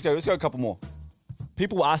 All right, let's go. Let's go a couple more.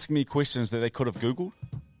 People asking me questions that they could have Googled.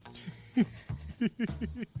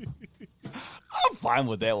 I'm fine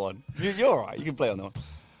with that one. You're all right. You can play on that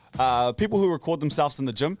one. People who record themselves in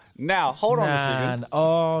the gym. Now, hold on a second.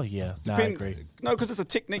 Oh, yeah. No, I agree. No, because it's a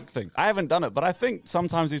technique thing. I haven't done it, but I think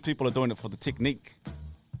sometimes these people are doing it for the technique.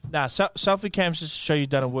 Nah, selfie cams just show you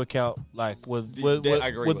done a workout like with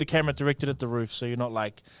the camera directed at the roof, so you're not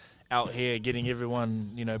like out here getting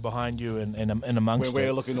everyone behind you and amongst Where we're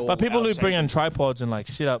it. looking all But people who bring out-shaking. in tripods and like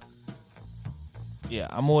sit up. Yeah,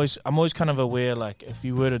 I'm always kind of aware. Like if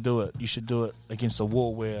you were to do it, you should do it against a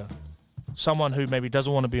wall where someone who maybe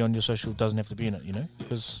doesn't want to be on your social doesn't have to be in it.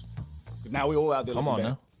 Because now we all out there. Come on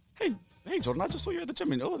now. Hey, Jordan, I just saw you at the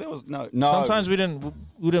gym. And, there was no. Sometimes we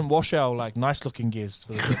didn't wash our like nice looking gears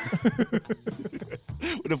for the gym.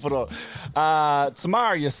 We didn't put on.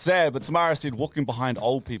 Tamara, you're sad, but Tamara said walking behind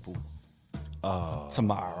old people. Oh,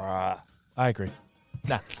 Tamara. I agree.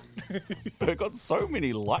 Nah. It got so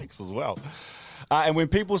many likes as well. And when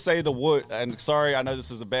people say the word, and sorry, I know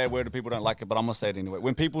this is a bad word and people don't like it, but I'm going to say it anyway.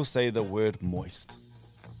 When people say the word moist.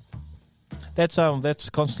 That's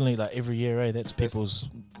constantly like every year, eh? That's people's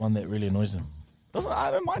one that really annoys them.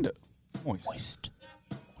 I don't mind it. Moist.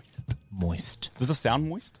 Does it sound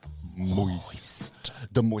moist? Moist.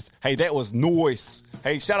 The moist. Hey, that was noise.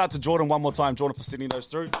 Hey, shout out to Jordan one more time, Jordan, for sending those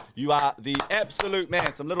through. You are the absolute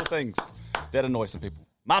man. Some little things that annoy some people.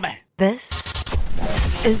 My man. This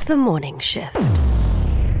is the morning shift.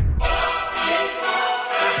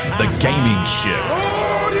 The Gaming Shift.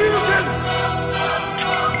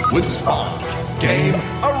 With Spark Game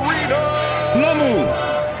Arena. Lamu,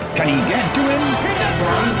 can he get to him?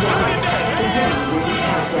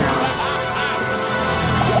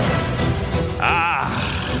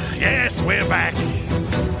 Yes, we're back.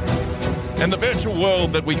 In the virtual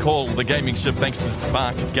world that we call the Gaming Shift, thanks to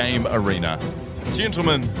Spark Game Arena.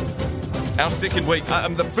 Gentlemen, our second week.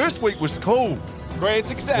 The first week was cool. Great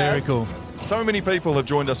success. Very cool. So many people have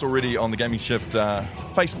joined us already on the Gaming Shift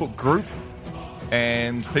Facebook group.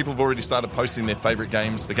 And people have already started posting their favourite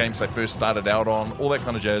games, the games they first started out on, all that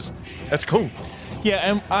kind of jazz. It's cool.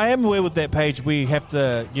 Yeah, and I am aware with that page we have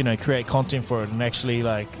to, create content for it and actually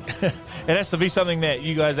it has to be something that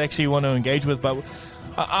you guys actually want to engage with. But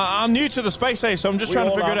I'm new to the space, so I'm just trying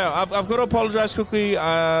to figure it out. I've got to apologise quickly.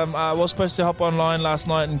 I was supposed to hop online last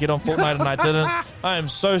night and get on Fortnite and I didn't. I am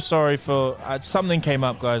so sorry for something came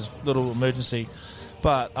up, guys, little emergency.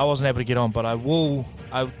 But I wasn't able to get on, but I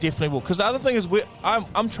definitely will. Because the other thing is,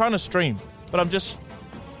 I'm trying to stream, but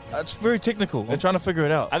it's very technical. I'm trying to figure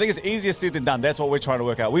it out. I think it's easier said than done. That's what we're trying to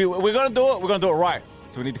work out. We're going to do it. We're going to do it right.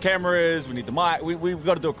 So we need the cameras. We need the mic. We've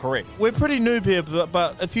got to do it correct. We're pretty noob here,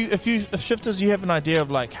 but if shifters, you have an idea of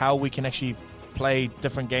like how we can actually play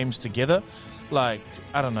different games together. Like,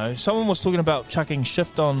 I don't know. Someone was talking about chucking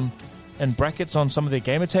shift on and brackets on some of their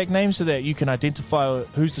gamer tag names so that you can identify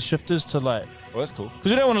who's the shifters to like. Well, that's cool.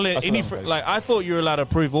 Because you don't want to let any I thought you were allowed to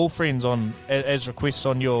approve all friends on as requests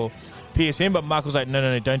on your PSN, but Mark was like,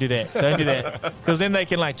 no, don't do that. Don't do that. Because then they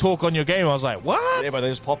can like talk on your game. I was like, what? Yeah, but they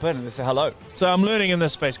just pop in and they say hello. So I'm learning in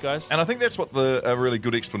this space, guys. And I think that's what a really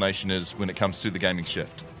good explanation is when it comes to the Gaming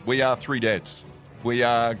Shift. We are 3 dads. We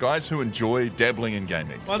are guys who enjoy dabbling in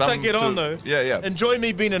gaming. Once I get on, though, yeah. enjoy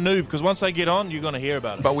me being a noob, because once I get on, you're going to hear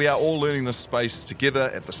about it. But we are all learning this space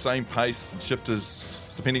together at the same pace.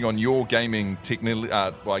 Shifters, depending on your gaming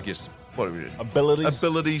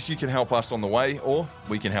abilities, you can help us on the way, or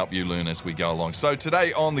we can help you learn as we go along. So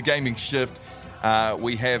today on the Gaming Shift,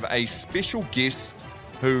 we have a special guest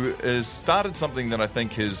who has started something that I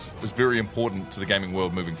think is very important to the gaming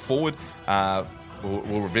world moving forward.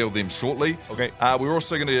 We'll reveal them shortly. Okay. We're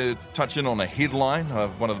also going to touch in on a headline,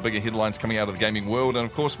 one of the bigger headlines coming out of the gaming world. And,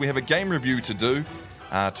 of course, we have a game review to do.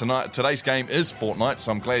 Today's game is Fortnite,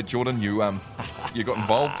 so I'm glad, Jordan, you got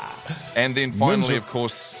involved. And then finally, of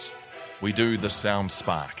course, we do the Sound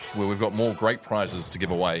Spark, where we've got more great prizes to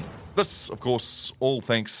give away. This, of course, all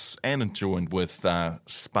thanks and joined with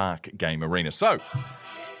Spark Game Arena. So,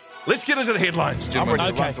 let's get into the headlines, gentlemen.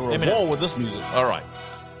 I'm ready to run through a wall with this music. All right.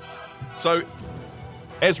 So,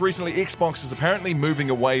 as recently, Xbox is apparently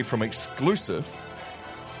moving away from exclusive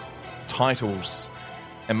titles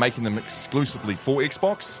and making them exclusively for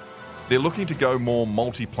Xbox. They're looking to go more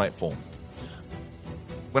multi-platform.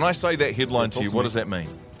 When I say that headline to you, what does that mean?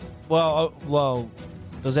 Well,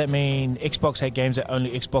 does that mean Xbox had games that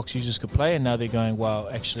only Xbox users could play, and now they're going, well,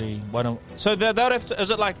 actually, why don't... So they'd have to...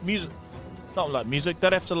 Is it like music? Not like music.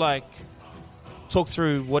 They'd have to, like, talk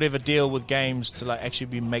through whatever deal with games to like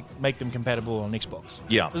actually make them compatible on Xbox.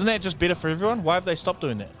 Yeah. Isn't that just better for everyone? Why have they stopped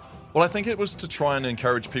doing that? Well, I think it was to try and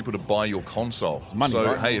encourage people to buy your console. Money, so,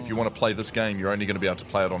 right? hey, if you want to play this game, you're only going to be able to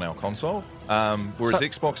play it on our console. Whereas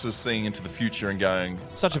Xbox is seeing into the future and going...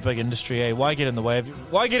 Such a big industry, eh? Why get in the way of...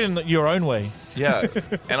 Why get in your own way? Yeah,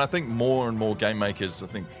 and I think more and more game makers, I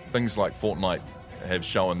think things like Fortnite have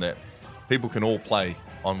shown that people can all play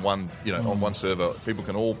on one, on one server. People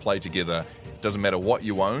can all play together. It doesn't matter what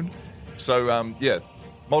you own. So,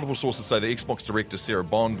 multiple sources say the Xbox director Sarah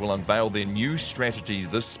Bond will unveil their new strategies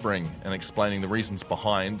this spring and explaining the reasons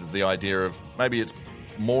behind the idea of maybe it's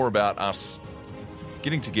more about us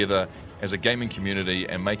getting together as a gaming community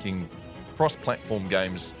and making cross-platform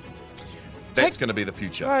games. That's going to be the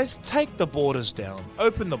future. Guys, take the borders down.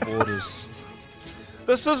 Open the borders.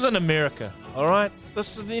 This isn't America, all right?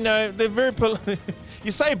 This is, they're very...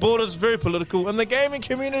 you say borders, very political, and the gaming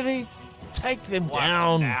community... Take them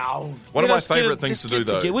down. One of my favourite things to do,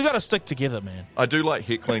 though... We got to stick together, man. I do like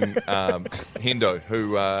heckling Hendo,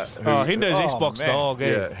 who... Hendo's Xbox dog.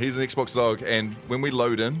 Yeah, he's an Xbox dog, and when we're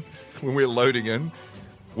loading in,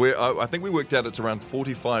 I think we worked out it's around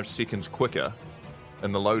 45 seconds quicker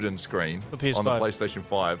in the load-in screen on the PlayStation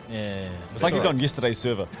 5. Yeah. It's like he's on yesterday's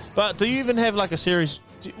server. But do you even have like a series...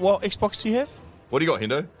 What Xbox do you have? What do you got,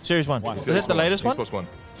 Hendo? Series 1. Is that the latest one? Xbox One.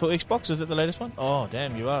 For Xbox, is it the latest one? Oh,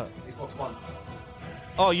 damn, you are. Xbox One.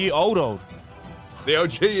 Oh, you old. The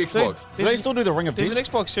OG Xbox. Do they still do the Ring of Death? There's an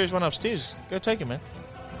Xbox Series 1 upstairs. Go take it, man.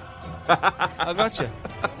 I got you.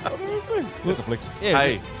 That's a flex. Yeah,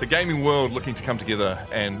 hey, the gaming world looking to come together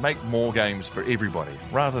and make more games for everybody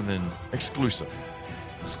rather than exclusive.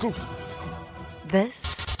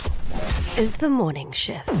 This is the morning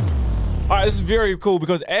shift. All right, this is very cool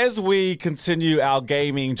because as we continue our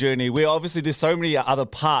gaming journey, there's so many other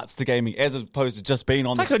parts to gaming as opposed to just being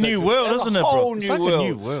on the sticks. It's like a new world, isn't it, bro? Whole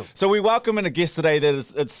new world. So we welcome in a guest today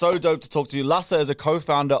that it's so dope to talk to you. Lasse is a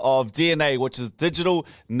co-founder of DNA, which is Digital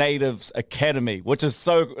Natives Academy, which is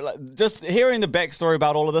so, just hearing the backstory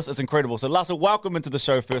about all of this is incredible. So Lasse, welcome into the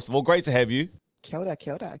show first of all. Great to have you. Kia ora,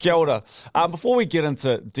 kia ora. Kia ora. Before we get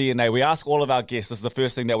into DNA, we ask all of our guests, this is the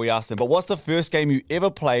first thing that we ask them, but what's the first game you ever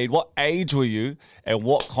played? What age were you? And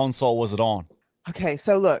what console was it on? Okay,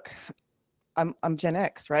 so look, I'm Gen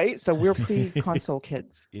X, right? So we're pre-console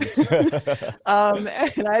kids. And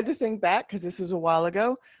I had to think back because this was a while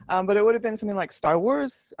ago, but it would have been something like Star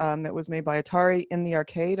Wars that was made by Atari in the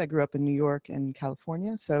arcade. I grew up in New York and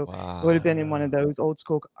California, so it would have been in one of those old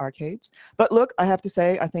school arcades. But look, I have to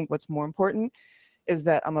say, I think what's more important is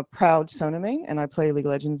that I'm a proud Soname and I play League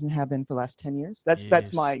of Legends and have been for the last 10 years. That's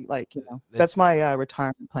my that's my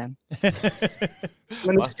retirement plan. I'm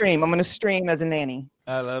gonna stream as a nanny.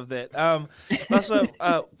 I love that. Also,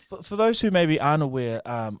 for those who maybe aren't aware,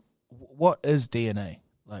 what is DNA?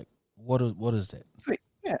 Like, what is that? Sweet.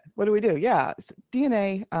 Yeah. What do we do? Yeah. So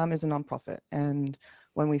DNA is a nonprofit, and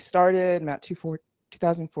when we started about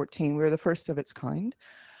 2014, we were the first of its kind.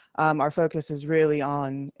 Our focus is really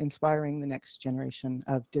on inspiring the next generation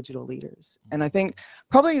of digital leaders. And I think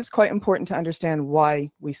probably it's quite important to understand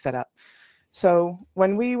why we set up. So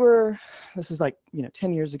when this was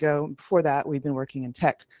 10 years ago, before that, we've been working in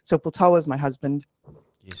tech. So Putawa is my husband,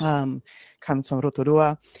 comes from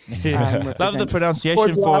Rotorua. Love the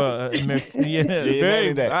pronunciation for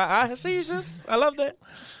American. I see you, sis. I love that.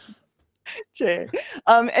 Sure.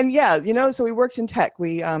 So we worked in tech.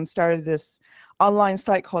 We started this online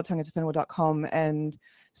site called tangatawhenua.com and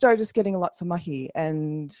started just getting lots of mahi.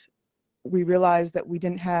 And we realized that we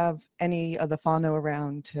didn't have any of the whānau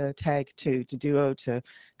around to tag to duo, to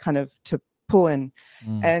kind of to pull in.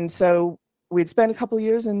 And so we'd spent a couple of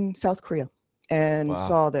years in South Korea and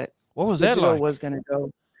saw that what was that like? Was going to go.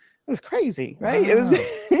 It was crazy, right? It was.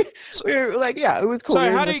 We were like, it was cool.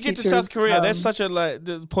 So how do you get to South Korea? That's such a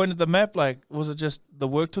the point of the map. Like, was it just the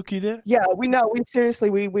work took you there? Yeah, we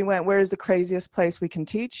we went. Where is the craziest place we can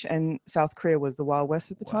teach? And South Korea was the Wild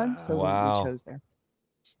West at the time, so we chose there.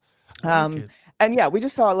 And we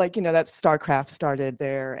just saw that StarCraft started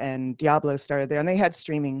there and Diablo started there, and they had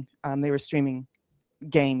streaming. They were streaming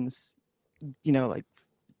games,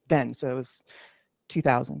 then. So it was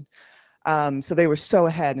 2000. So they were so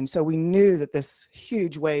ahead, and so we knew that this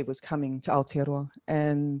huge wave was coming to Aotearoa,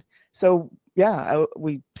 and so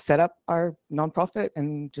we set up our nonprofit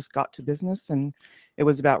and just got to business, and it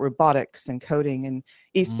was about robotics and coding, and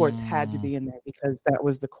esports had to be in there because that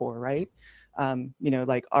was the core, right?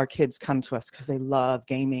 Our kids come to us because they love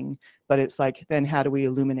gaming, but it's like, then how do we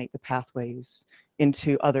illuminate the pathways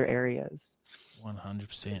into other areas?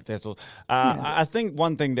 100%. That's all. I think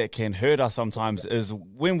one thing that can hurt us sometimes is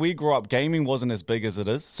when we grew up, gaming wasn't as big as it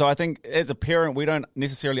is. So I think as a parent, we don't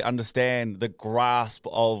necessarily understand the grasp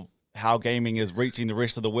of how gaming is reaching the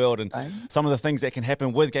rest of the world and some of the things that can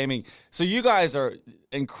happen with gaming. So you guys are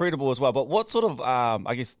incredible as well. But what sort of,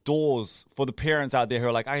 I guess, doors for the parents out there who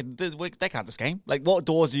are like, they can't just game? Like, what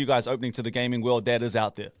doors are you guys opening to the gaming world that is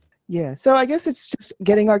out there? Yeah, so I guess it's just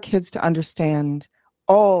getting our kids to understand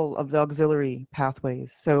all of the auxiliary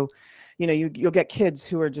pathways. So, you'll get kids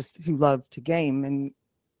who love to game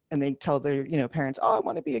and they tell their, parents, oh, I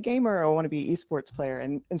want to be a gamer or I want to be an esports player.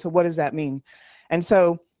 And so what does that mean? And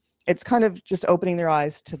so it's kind of just opening their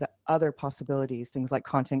eyes to the other possibilities, things like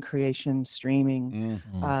content creation, streaming,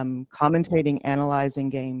 commentating, analyzing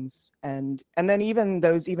games, and then even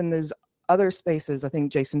those other spaces. I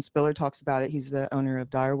think Jason Spiller talks about it. He's the owner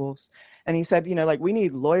of Direwolves, and he said, we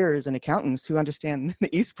need lawyers and accountants who understand the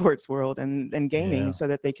esports world and gaming, so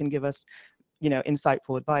that they can give us,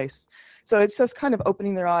 insightful advice. So it's just kind of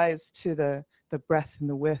opening their eyes to the breadth and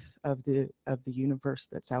the width of the universe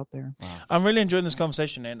that's out there. Wow. I'm really enjoying this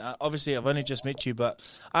conversation, and obviously I've only just met you, but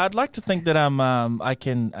I'd like to think that I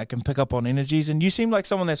can pick up on energies, and you seem like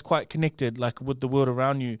someone that's quite connected, like with the world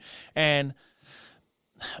around you, and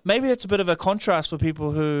maybe that's a bit of a contrast for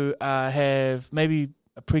people who have maybe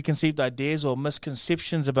preconceived ideas or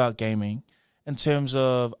misconceptions about gaming, in terms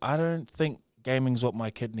of, I don't think gaming's what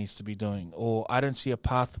my kid needs to be doing, or I don't see a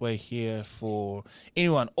pathway here for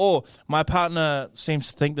anyone, or my partner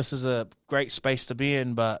seems to think this is a great space to be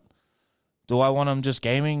in, but do I want them just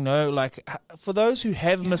gaming? No. Like, for those who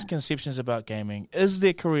have misconceptions about gaming, is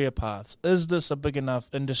there career paths? Is this a big enough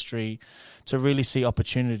industry to really see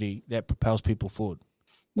opportunity that propels people forward?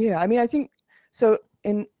 Yeah, I mean, I think so.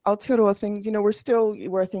 In Aotearoa things, we're still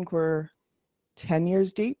where I think we're 10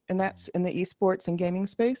 years deep, and that's in the esports and gaming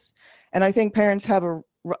space. And I think parents have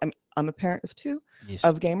I'm a parent of two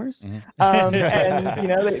of gamers.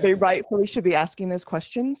 And, they rightfully should be asking those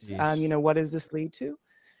questions. Yes. What does this lead to?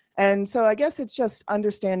 And so I guess it's just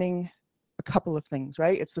understanding a couple of things,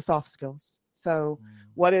 right? It's the soft skills. So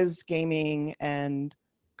what is gaming and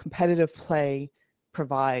competitive play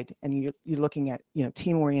provide? And you're looking at,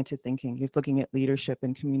 team-oriented thinking. You're looking at leadership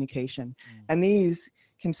and communication. And these,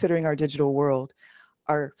 considering our digital world,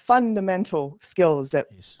 are fundamental skills that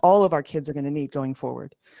all of our kids are going to need going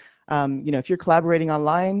forward. If you're collaborating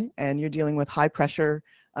online and you're dealing with high pressure,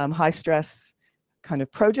 high stress kind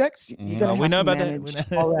of projects, you're going to have to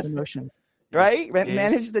manage all that emotion, right? Yes.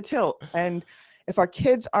 Manage the tilt. And if our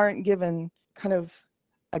kids aren't given kind of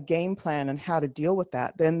a game plan on how to deal with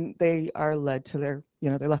that, then they are led to they're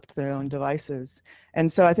left to their own devices.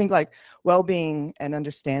 And so I think like well-being and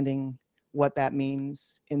understanding what that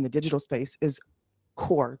means in the digital space is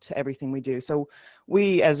core to everything we do. So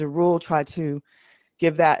we, as a rule, try to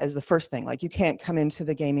give that as the first thing. Like, you can't come into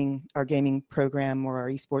our gaming program or our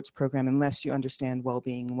esports program unless you understand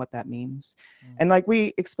well-being and what that means. And like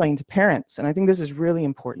we explain to parents, and I think this is really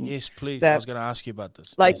important. Yes, please. I was going to ask you about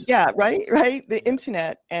this. Like, right. The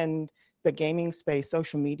internet and the gaming space,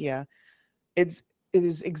 social media, it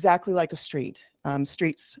is exactly like a street.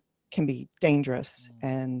 Streets can be dangerous,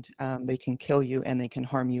 and they can kill you, and they can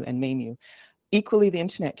harm you and maim you. Equally, the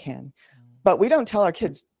internet can. But we don't tell our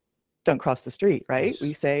kids, don't cross the street, right? Yes.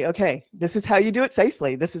 We say, okay, this is how you do it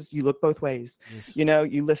safely. You look both ways. Yes.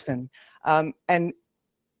 You listen. And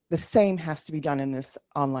the same has to be done in this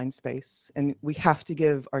online space. And we have to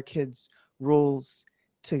give our kids rules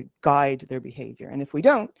to guide their behavior. And if we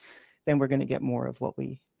don't, then we're going to get more of what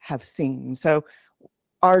we have seen. So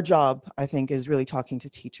our job, I think, is really talking to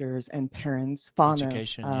teachers and parents,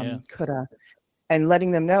 whānau, kura, and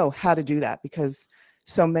letting them know how to do that, because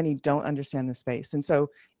so many don't understand the space. And so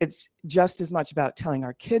it's just as much about telling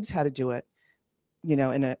our kids how to do it, in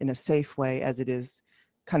a safe way, as it is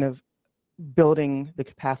kind of building the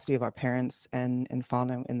capacity of our parents and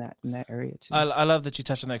whānau in that area too. I love that you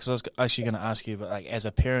touched on that, because I was actually going to ask you, but like, as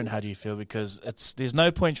a parent, how do you feel? Because there's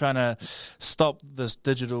no point trying to stop this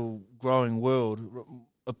digital growing world,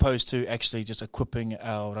 opposed to actually just equipping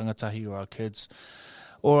our rangatahi or our kids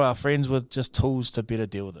or our friends with just tools to better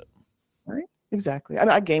deal with it. Right, exactly.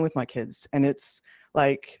 I game with my kids, and it's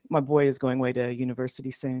like, my boy is going away to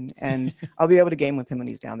university soon, and I'll be able to game with him when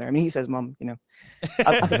he's down there. I mean, he says, Mom,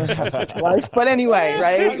 I don't have such a life. But anyway,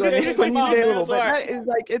 right? when he's available. But that is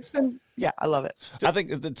like, it's been, I love it. I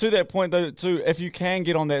think to that point, though, too, if you can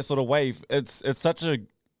get on that sort of wave, it's such a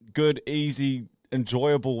good, easy,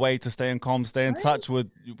 enjoyable way to stay in touch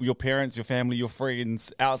with your parents, your family, your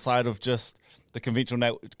friends, outside of just the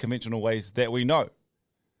conventional ways that we know.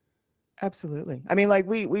 Absolutely. I mean, like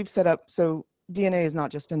we've set up, so DNA is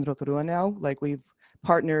not just in Rotorua now. Like we've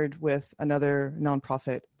partnered with another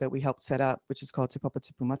nonprofit that we helped set up, which is called Te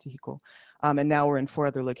Papatipu Matihiko. And now we're in 4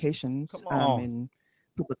 other locations, in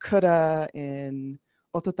Pupakura, in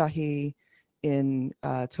Ototahi, in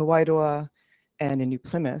Te Wairoa, and in New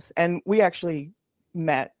Plymouth. And we actually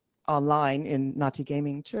met online in Ngāti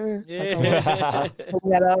Gaming. Sure.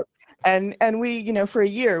 That up. And we, you know, for a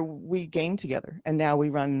year we gamed together, and now we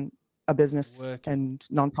run a business and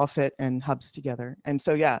nonprofit and hubs together. And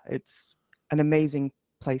so, yeah, it's an amazing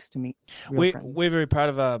place to meet. We're very proud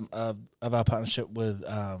of our partnership with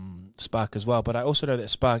Spark as well. But I also know that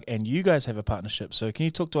Spark and you guys have a partnership. So can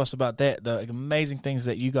you talk to us about that, the amazing things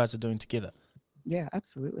that you guys are doing together? Yeah,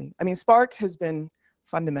 absolutely. I mean, Spark has been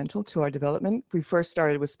fundamental to our development. We first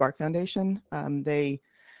started with Spark Foundation. They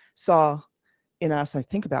saw in us, I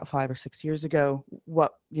think about 5 or 6 years ago,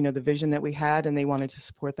 what, you know, the vision that we had, and they wanted to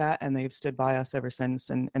support that, and they've stood by us ever since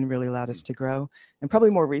and really allowed us to grow. And probably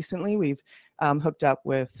more recently, we've hooked up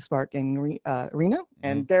with Spark Gaming Arena,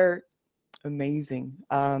 and they're amazing.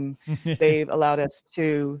 They've allowed us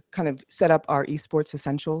to kind of set up our Esports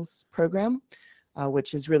Essentials program,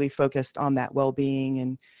 which is really focused on that well-being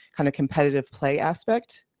and kind of competitive play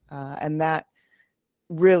aspect. And that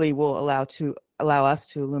really will allow us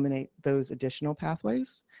to illuminate those additional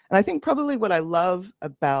pathways. And I think probably what I love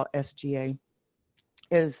about SGA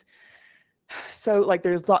is, so like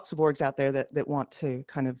there's lots of orgs out there that want to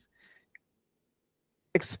kind of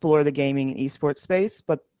explore the gaming and esports space,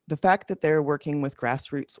 but the fact that they're working with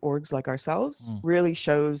grassroots orgs like ourselves really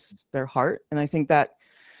shows their heart. And I think that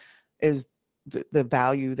is the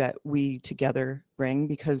value that we together bring,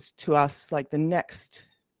 because to us, like the next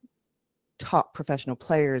top professional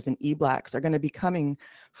players and eBlacks are going to be coming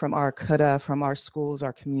from our kura, from our schools,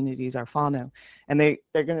 our communities, our whānau, and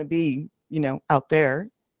they're going to be, you know, out there.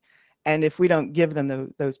 And if we don't give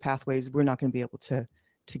them those pathways, we're not going to be able to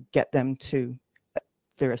get them to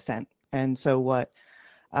their ascent. And so what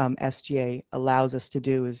SGA allows us to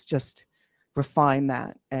do is just refine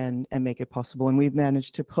that and make it possible. And we've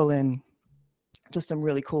managed to pull in just some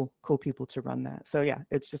really cool people to run that. So yeah,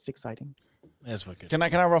 it's just exciting. That's wicked. Can I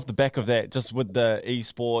run off the back of that, just with the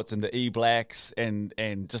esports and the eBlacks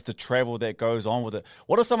and just the travel that goes on with it?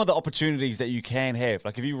 What are some of the opportunities that you can have?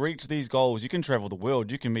 Like if you reach these goals, you can travel the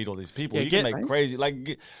world, you can meet all these people, you can make crazy,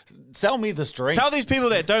 like sell me the dream. Tell these people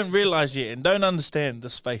that don't realize yet and don't understand the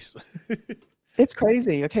space. It's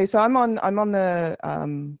crazy. Okay, so I'm on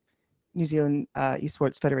the New Zealand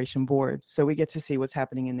Esports Federation board, so we get to see what's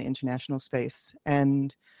happening in the international space,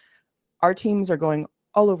 and our teams are going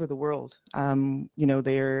all over the world. You know,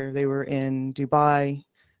 they were in Dubai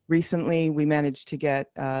recently. We managed to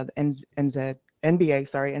get the NBA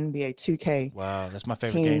 2K. Wow, that's my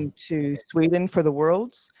favorite team game. To Sweden for the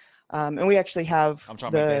Worlds. And we actually have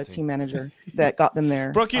the team manager that got them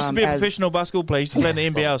there. Brock used to be a professional basketball player. He used to play in the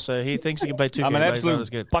NBL, so he thinks he can play 2K. I'm an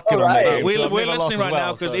absolute good. bucket on that. We're listening right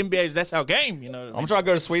now because NBA, that's our game. You know, I'm trying to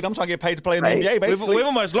go to Sweden. I'm trying to get paid to play in the NBA, basically. We've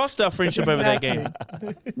almost lost our friendship over that game.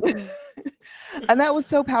 And that was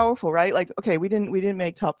so powerful, right? Like, okay, we didn't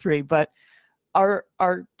make top 3, but our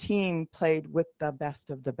team played with the best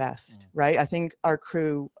of the best, right? I think our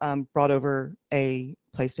crew brought over a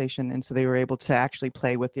PlayStation, and so they were able to actually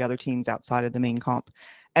play with the other teams outside of the main comp.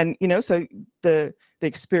 And you know, so the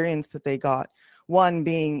experience that they got, one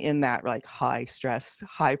being in that like high stress,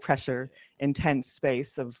 high pressure, intense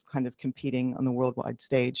space of kind of competing on the worldwide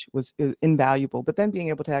stage was invaluable. But then being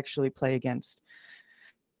able to actually play against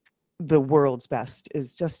the world's best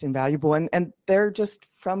is just invaluable. And they're just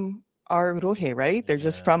from our rohe, right? They're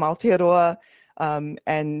just from Aotearoa,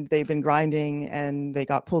 and they've been grinding, and they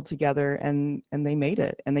got pulled together, and they made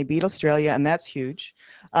it, and they beat Australia, and that's huge.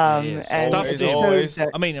 And always.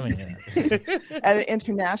 I mean, at an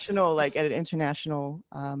international,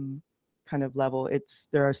 kind of level,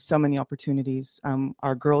 there are so many opportunities.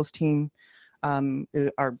 Our girls team,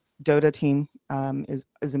 our Dota team, is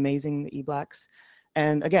amazing. The eBlacks,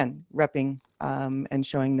 and again, repping and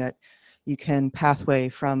showing that you can pathway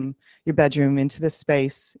from your bedroom into this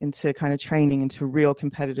space, into kind of training, into real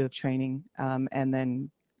competitive training, and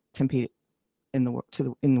then compete in the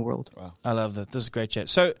world. Wow. I love that. This is a great chat.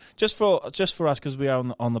 So just for us, because we are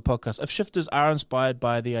on the podcast, if shifters are inspired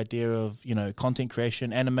by the idea of, you know, content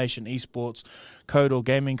creation, animation, esports, code or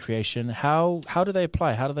gaming creation, how do they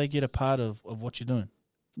apply? How do they get a part of what you're doing?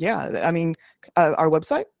 Yeah, I mean, our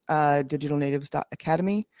website,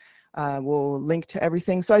 digitalnatives.academy, will link to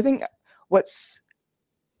everything. So I think what's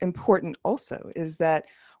important also is that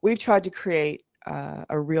we've tried to create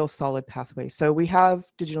a real solid pathway. So we have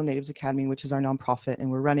Digital Natives Academy, which is our nonprofit, and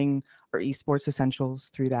we're running our esports essentials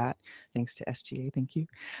through that. Thanks to SGA, thank you.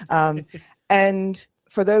 And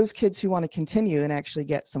for those kids who want to continue and actually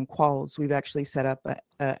get some quals, we've actually set up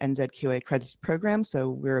a NZQA accredited program. So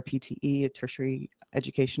we're a PTE, a tertiary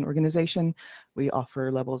education organization. We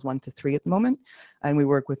offer levels 1 to 3 at the moment, and we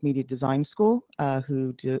work with Media Design School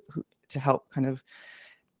who to help kind of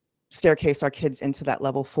staircase our kids into that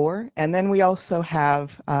level 4. And then we also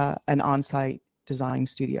have an on-site design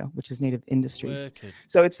studio, which is Native Industries. Wicked.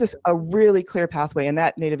 So it's just a really clear pathway, and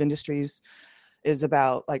that Native Industries is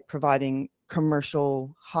about like providing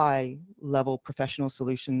commercial high level professional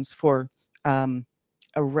solutions for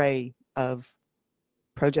array of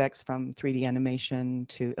projects, from 3D animation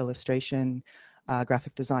to illustration,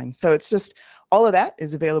 graphic design. So it's just all of that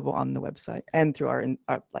is available on the website and through our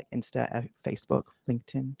like Insta, Facebook,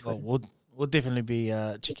 LinkedIn, Twitter. Well, we'll definitely be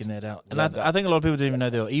checking that out. And I think a lot of people didn't even know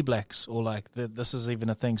there were e-blacks or like this is even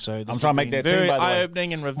a thing. So this I'm trying to make that very team, by the way.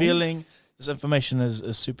 eye-opening and revealing. This information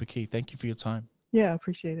is super key. Thank you for your time. Yeah, I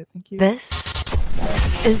appreciate it. Thank you. This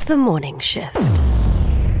is The Morning Shift.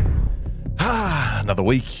 Another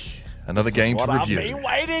week, another game to review. I've been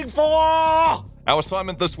waiting for. Our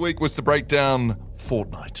assignment this week was to break down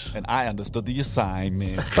Fortnite. And I understood the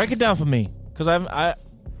assignment. Break it down for me, because I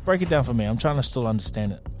break it down for me. I'm trying to still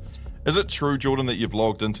understand it. Is it true, Jordan, that you've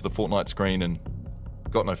logged into the Fortnite screen and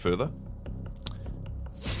got no further?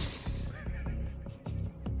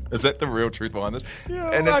 Is that the real truth behind this? Yeah,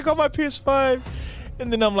 and I got my PS5,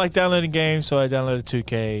 and then I'm like downloading games. So I downloaded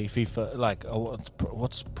 2K, FIFA, like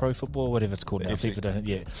what's Pro Football, whatever it's called now. FC. FIFA, don't,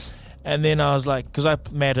 yeah. And then I was like, because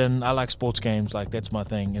Madden, I like sports games, like that's my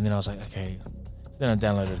thing. And then I was like, okay. Then I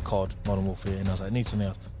downloaded COD, Modern Warfare, and I was like, I need something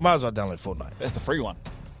else. Might as well download Fortnite. That's the free one.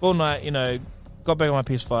 Fortnite, got back on my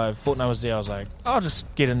PS5. Fortnite was there. I was like, I'll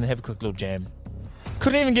just get in and have a quick little jam.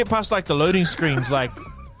 Couldn't even get past like the loading screens, like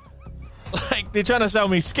they're trying to sell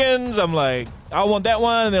me skins. I'm like, I want that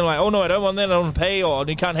one, and they're like, oh no, I don't want that. I don't want to pay, or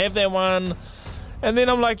you can't have that one. And then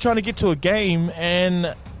I'm like trying to get to a game,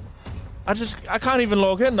 and I can't even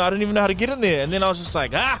log in. I don't even know how to get in there. And then I was just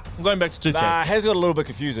like, I'm going back to 2K. Nah, it has got a little bit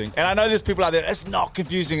confusing. And I know there's people out there, it's not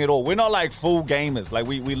confusing at all. We're not like full gamers. Like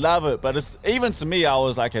we love it, but it's even to me, I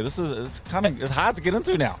was like, hey, it's hard to get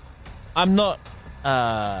into now. I'm not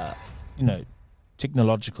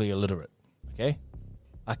technologically illiterate. Okay?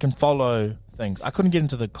 I can follow things. I couldn't get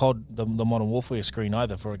into the COD, the Modern Warfare screen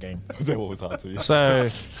either for a game. They're always hard to. So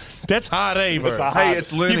that's hard, eh, bro? Hey,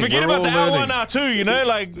 it's learning. You forget We're about the all learning. R1, R2,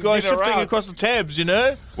 like going shifting across the tabs,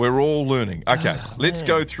 We're all learning. Okay, let's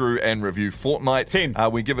go through and review Fortnite. 10.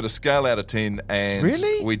 We give it a scale out of 10, and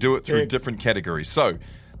Really? we do it through different categories. So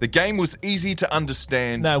the game was easy to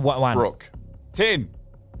understand. No, 1. Brooke. 10.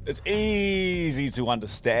 It's easy to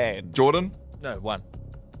understand. Jordan? No, 1.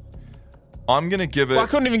 I'm going to give it... Well, I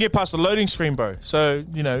couldn't even get past the loading screen, bro. So,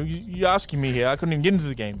 you're asking me here. I couldn't even get into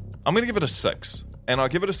the game. I'm going to give it a 6. And I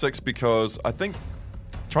give it a 6 because I think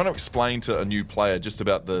trying to explain to a new player just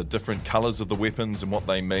about the different colours of the weapons and what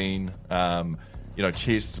they mean,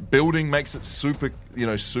 chests, building makes it super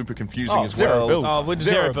confusing as well. Build. Oh, we're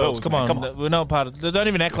zero builds. Come on. We're not part of... They don't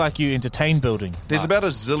even act like you entertain building. There's about a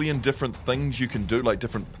zillion different things you can do, like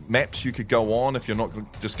different maps you could go on if you're not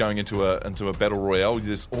just going into a battle royale.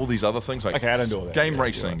 There's all these other things like I don't do all that. game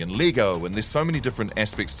racing and Lego, and there's so many different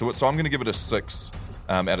aspects to it. So I'm going to give it a 6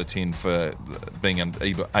 out of 10 for being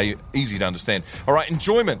easy to understand. All right,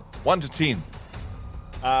 enjoyment, 1 to 10.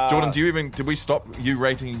 Jordan, did we stop you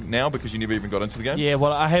rating now because you never even got into the game? Yeah,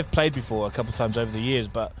 well, I have played before a couple of times over the years,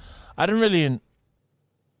 but I didn't really... You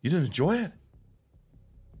didn't enjoy it?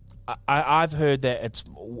 I've heard that it's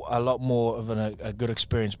a lot more of a good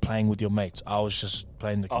experience playing with your mates. I was just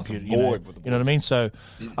playing the computer. You know what I mean? So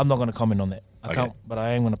I'm not going to comment on that. I can't, but I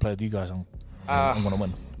am going to play with you guys. I'm going to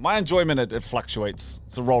win. My enjoyment, it fluctuates.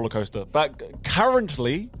 It's a roller coaster. But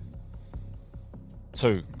currently...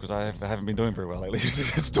 2, because I haven't been doing very well lately.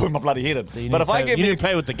 It's doing my bloody head in. So but if I get you need to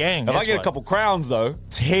play with the gang. If I get a couple crowns though,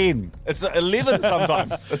 10. It's 11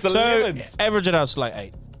 sometimes. It's 11. So average it out to like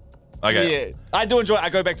 8. Okay. Yeah, I do enjoy it. I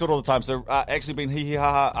go back to it all the time. So actually being hee hee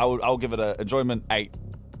ha ha, I'll give it an enjoyment 8.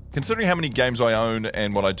 Considering how many games I own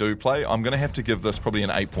and what I do play, I'm going to have to give this probably an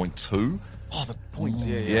 8.2. Oh, the points,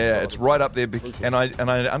 Yeah, it's right up there, and I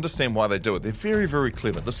understand why they do it. They're very, very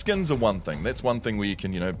clever. The skins are one thing. That's one thing where you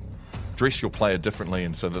can, dress your player differently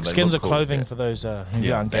and so that they skins look are cool. clothing for those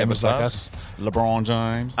young gamers like us. LeBron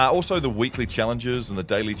James. Also, the weekly challenges and the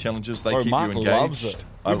daily challenges, they keep Mark you engaged. Loves it.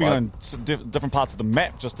 You've been on different parts of the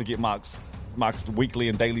map just to get Mark's weekly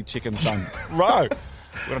and daily chickens done. Right.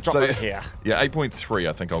 We're going to drop it here. Yeah, 8.3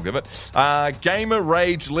 I think I'll give it. Gamer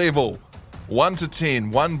rage level, 1 to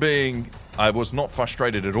 10. 1 being I was not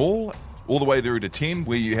frustrated at all. all the way through to 10,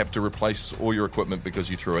 where you have to replace all your equipment because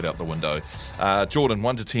you threw it out the window. Jordan,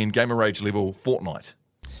 1 to 10, gamer rage level, Fortnite.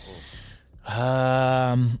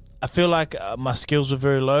 I feel like my skills were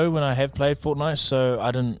very low when I have played Fortnite, so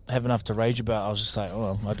I didn't have enough to rage about. I was just like,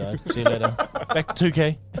 oh, I died. See you later. Back to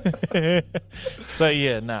 2K. So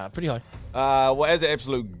yeah, pretty high. Well, as an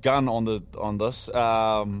absolute gun on this,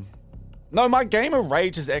 no, my gamer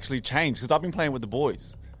rage has actually changed because I've been playing with the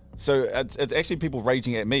boys. So it's actually people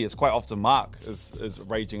raging at me. It's quite often Mark is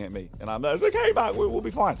raging at me, and I'm like, it's okay, Mark, we'll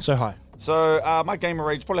be fine. So high. So my gamer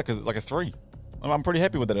rage is probably like a 3. I'm pretty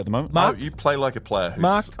happy with it at the moment. Mark, you play like a player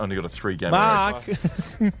who's only got a 3 gamer rage.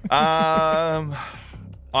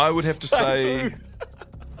 I would have to say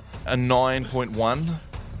a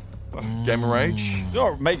 9.1 gamer rage. You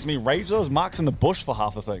know what makes me rage though? Is Mark's in the bush for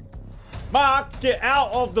half the thing. Mark, get out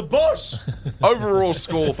of the bush! Overall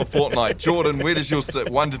score for Fortnite. Jordan, where does yours sit?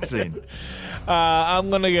 1 to 10. I'm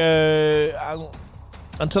going to go...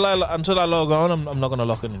 Until I log on, I'm not going to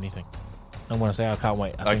lock in anything. I'm going to say I can't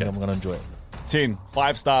wait. I think I'm going to enjoy it. 10.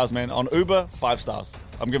 5 stars, man. On Uber, 5 stars.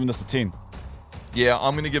 I'm giving this a 10. Yeah,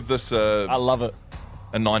 I'm going to give this I love it.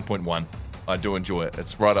 A 9.1. I do enjoy it.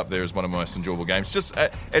 It's right up there as one of my most enjoyable games. Just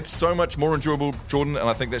it's so much more enjoyable, Jordan, and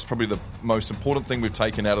I think that's probably the most important thing we've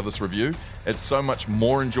taken out of this review. It's so much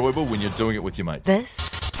more enjoyable when you're doing it with your mates.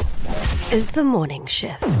 This is the morning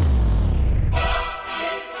shift.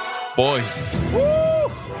 Boys.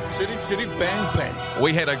 Woo! Chitty, chitty, bang, bang.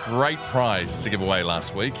 We had a great prize to give away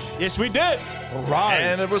last week. Yes, we did. Right.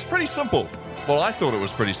 And it was pretty simple. Well, I thought it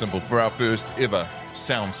was pretty simple for our first ever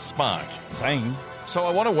Sound Spark. Same. So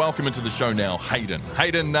I want to welcome into the show now Hayden.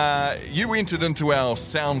 Hayden, you entered into our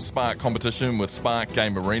Sound Spark competition with Spark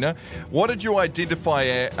Game Arena. What did you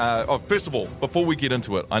identify first of all, before we get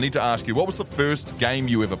into it, I need to ask you, what was the first game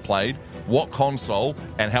you ever played? What console?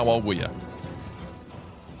 And how old were you?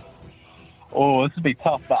 Oh, this would be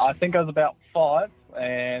tough, but I think I was about 5,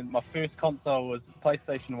 and my first console was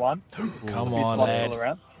PlayStation 1. Come on, lad.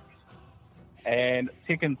 Around. And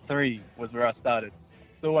Tekken 3 was where I started.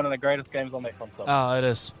 Still one of the greatest games on that console. Oh, it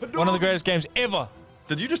is. One of the greatest games ever.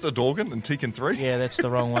 Did you just Hadouken in Tekken 3? Yeah, that's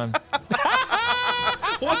the wrong one.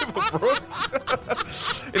 Whatever, bro.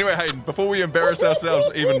 Anyway, Hayden, before we embarrass ourselves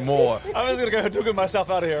even more, I'm just going to go Hadouken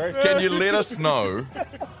myself out of here, right? Can you let us know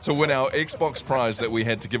to win our Xbox prize that we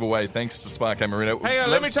had to give away thanks to Spark Game Arena? Hang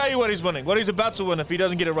on, let me tell you what he's winning. What he's about to win if he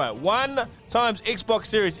doesn't get it right. 1 times Xbox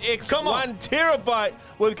Series X. Come on. 1 terabyte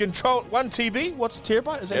with control. 1 TB? What's a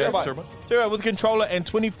terabyte? Is that terabyte? Terabyte with controller and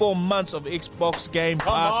 24 months of Xbox Game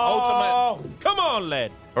Pass Ultimate. Come on,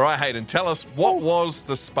 lad. All right, Hayden, tell us, what was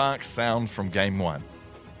the Spark sound from Game 1?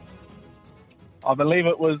 I believe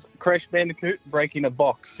it was Crash Bandicoot breaking a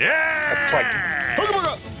box. Yeah!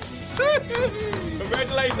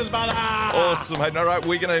 Congratulations, brother! Awesome, Hayden. All right,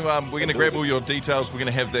 we're gonna grab all your details. We're gonna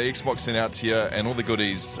have the Xbox sent out to you and all the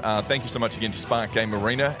goodies. Thank you so much again to Spark Game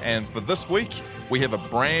Arena. And for this week, we have a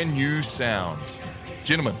brand new sound.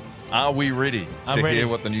 Gentlemen, are we ready to hear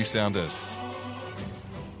what the new sound is?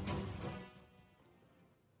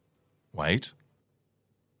 Wait.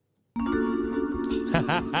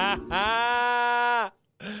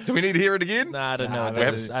 Do we need to hear it again? Nah, I don't know what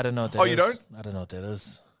that is. I don't know what that is. Oh, you don't? I don't know what that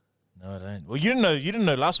is. No, I don't. Well, you didn't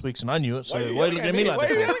know last week's, and I knew it. So why are you looking at me like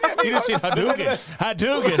that? You just said Hadouken.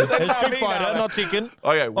 Hadouken. It's Street Fighter, not Tekken.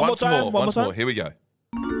 Okay, once more. Here we go.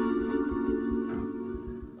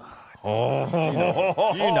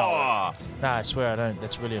 You know it. Nah, I swear I don't.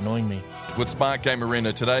 That's really annoying me. With Spark Game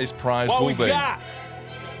Arena, today's prize will be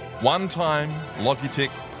one-time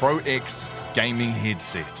Logitech Pro X gaming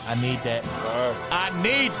headsets. I need that. I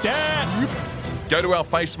need that. Go to our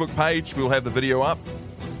Facebook page. We'll have the video up.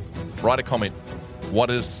 Write a comment. What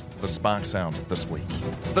is the Spark sound this week?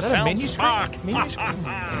 The sound menu Spark.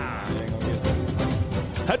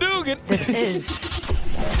 Hadouken. This is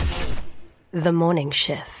the morning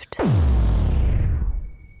shift.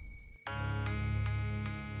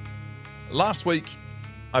 Last week,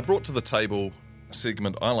 I brought to the table a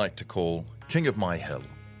segment I like to call King of My Hill.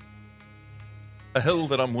 A hill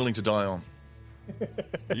that I'm willing to die on.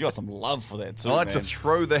 You got some love for that too, I like man. to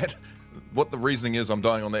throw that, what the reasoning is I'm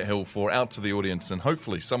dying on that hill for, out to the audience, and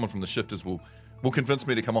hopefully someone from the shifters will convince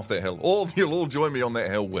me to come off that hill. Or you'll all join me on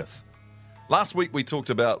that hill with. Last week we talked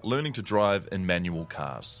about learning to drive in manual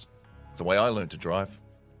cars. It's the way I learned to drive.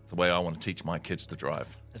 It's the way I want to teach my kids to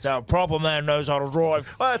drive. It's how a proper man knows how to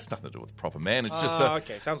drive. Well, it's nothing to do with proper man. It's just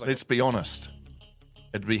okay, sounds like let's be honest.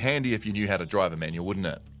 It'd be handy if you knew how to drive a manual, wouldn't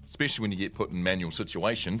it? Especially when you get put in manual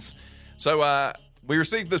situations. So we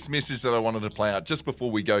received this message that I wanted to play out just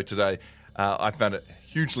before we go today. I found it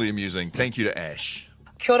hugely amusing. Thank you to Ash.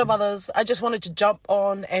 Kia ora, brothers. I just wanted to jump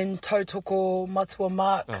on and tautoko Matua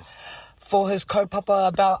Mark for his kaupapa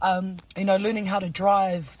about, learning how to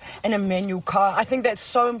drive in a manual car. I think that's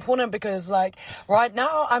so important because, like, right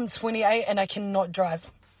now I'm 28 and I cannot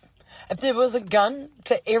drive. If there was a gun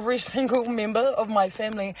to every single member of my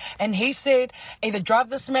family and he said either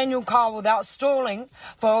drive this manual car without stalling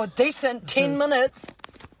for a decent 10 minutes,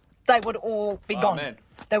 they would all be gone. Man.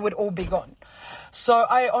 They would all be gone. So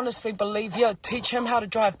I honestly believe, teach him how to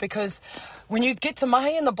drive, because when you get to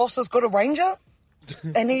Mahi and the boss has got a Ranger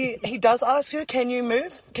and he does ask you, can you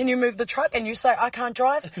move the truck? And you say, I can't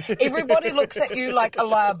drive. Everybody looks at you like a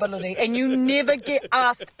liability and you never get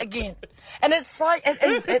asked again. And it's like,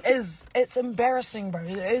 it's embarrassing, bro.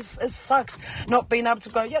 It sucks not being able to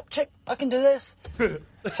go, yep, check, I can do this.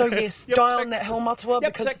 So yes, die on that hill, Matua,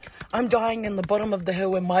 because I'm dying in the bottom of the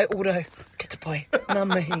hill in my auto. Kitapai, ngā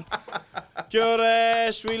mihi. Kia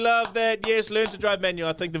ora, we love that. Yes, learn to drive manual.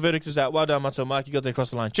 I think the verdict is out. Well done, Matua Mark. You got that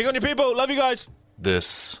across the line. Check on your people. Love you guys.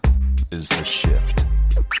 This is The Shift.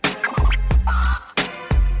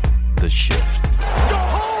 The Shift. Go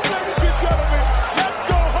home, ladies and gentlemen. Let's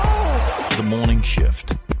go home. The Morning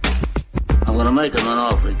Shift. I'm going to make him an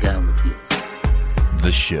offer he can refuse.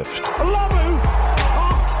 The Shift. I love you.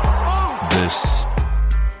 This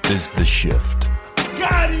is The Shift.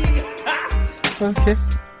 Got it. Okay.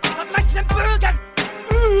 Unbelievable.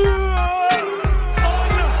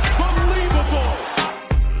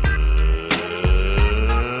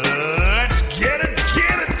 Let's get it.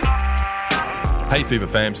 Hay fever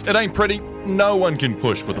fams, it ain't pretty. No one can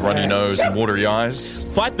push with a runny nose and watery eyes.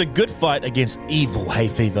 Fight the good fight against evil hay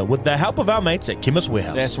fever with the help of our mates at Chemist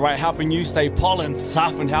Warehouse. That's right, helping you stay pollen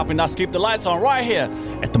tough and helping us keep the lights on right here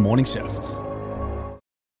at the Morning Shift.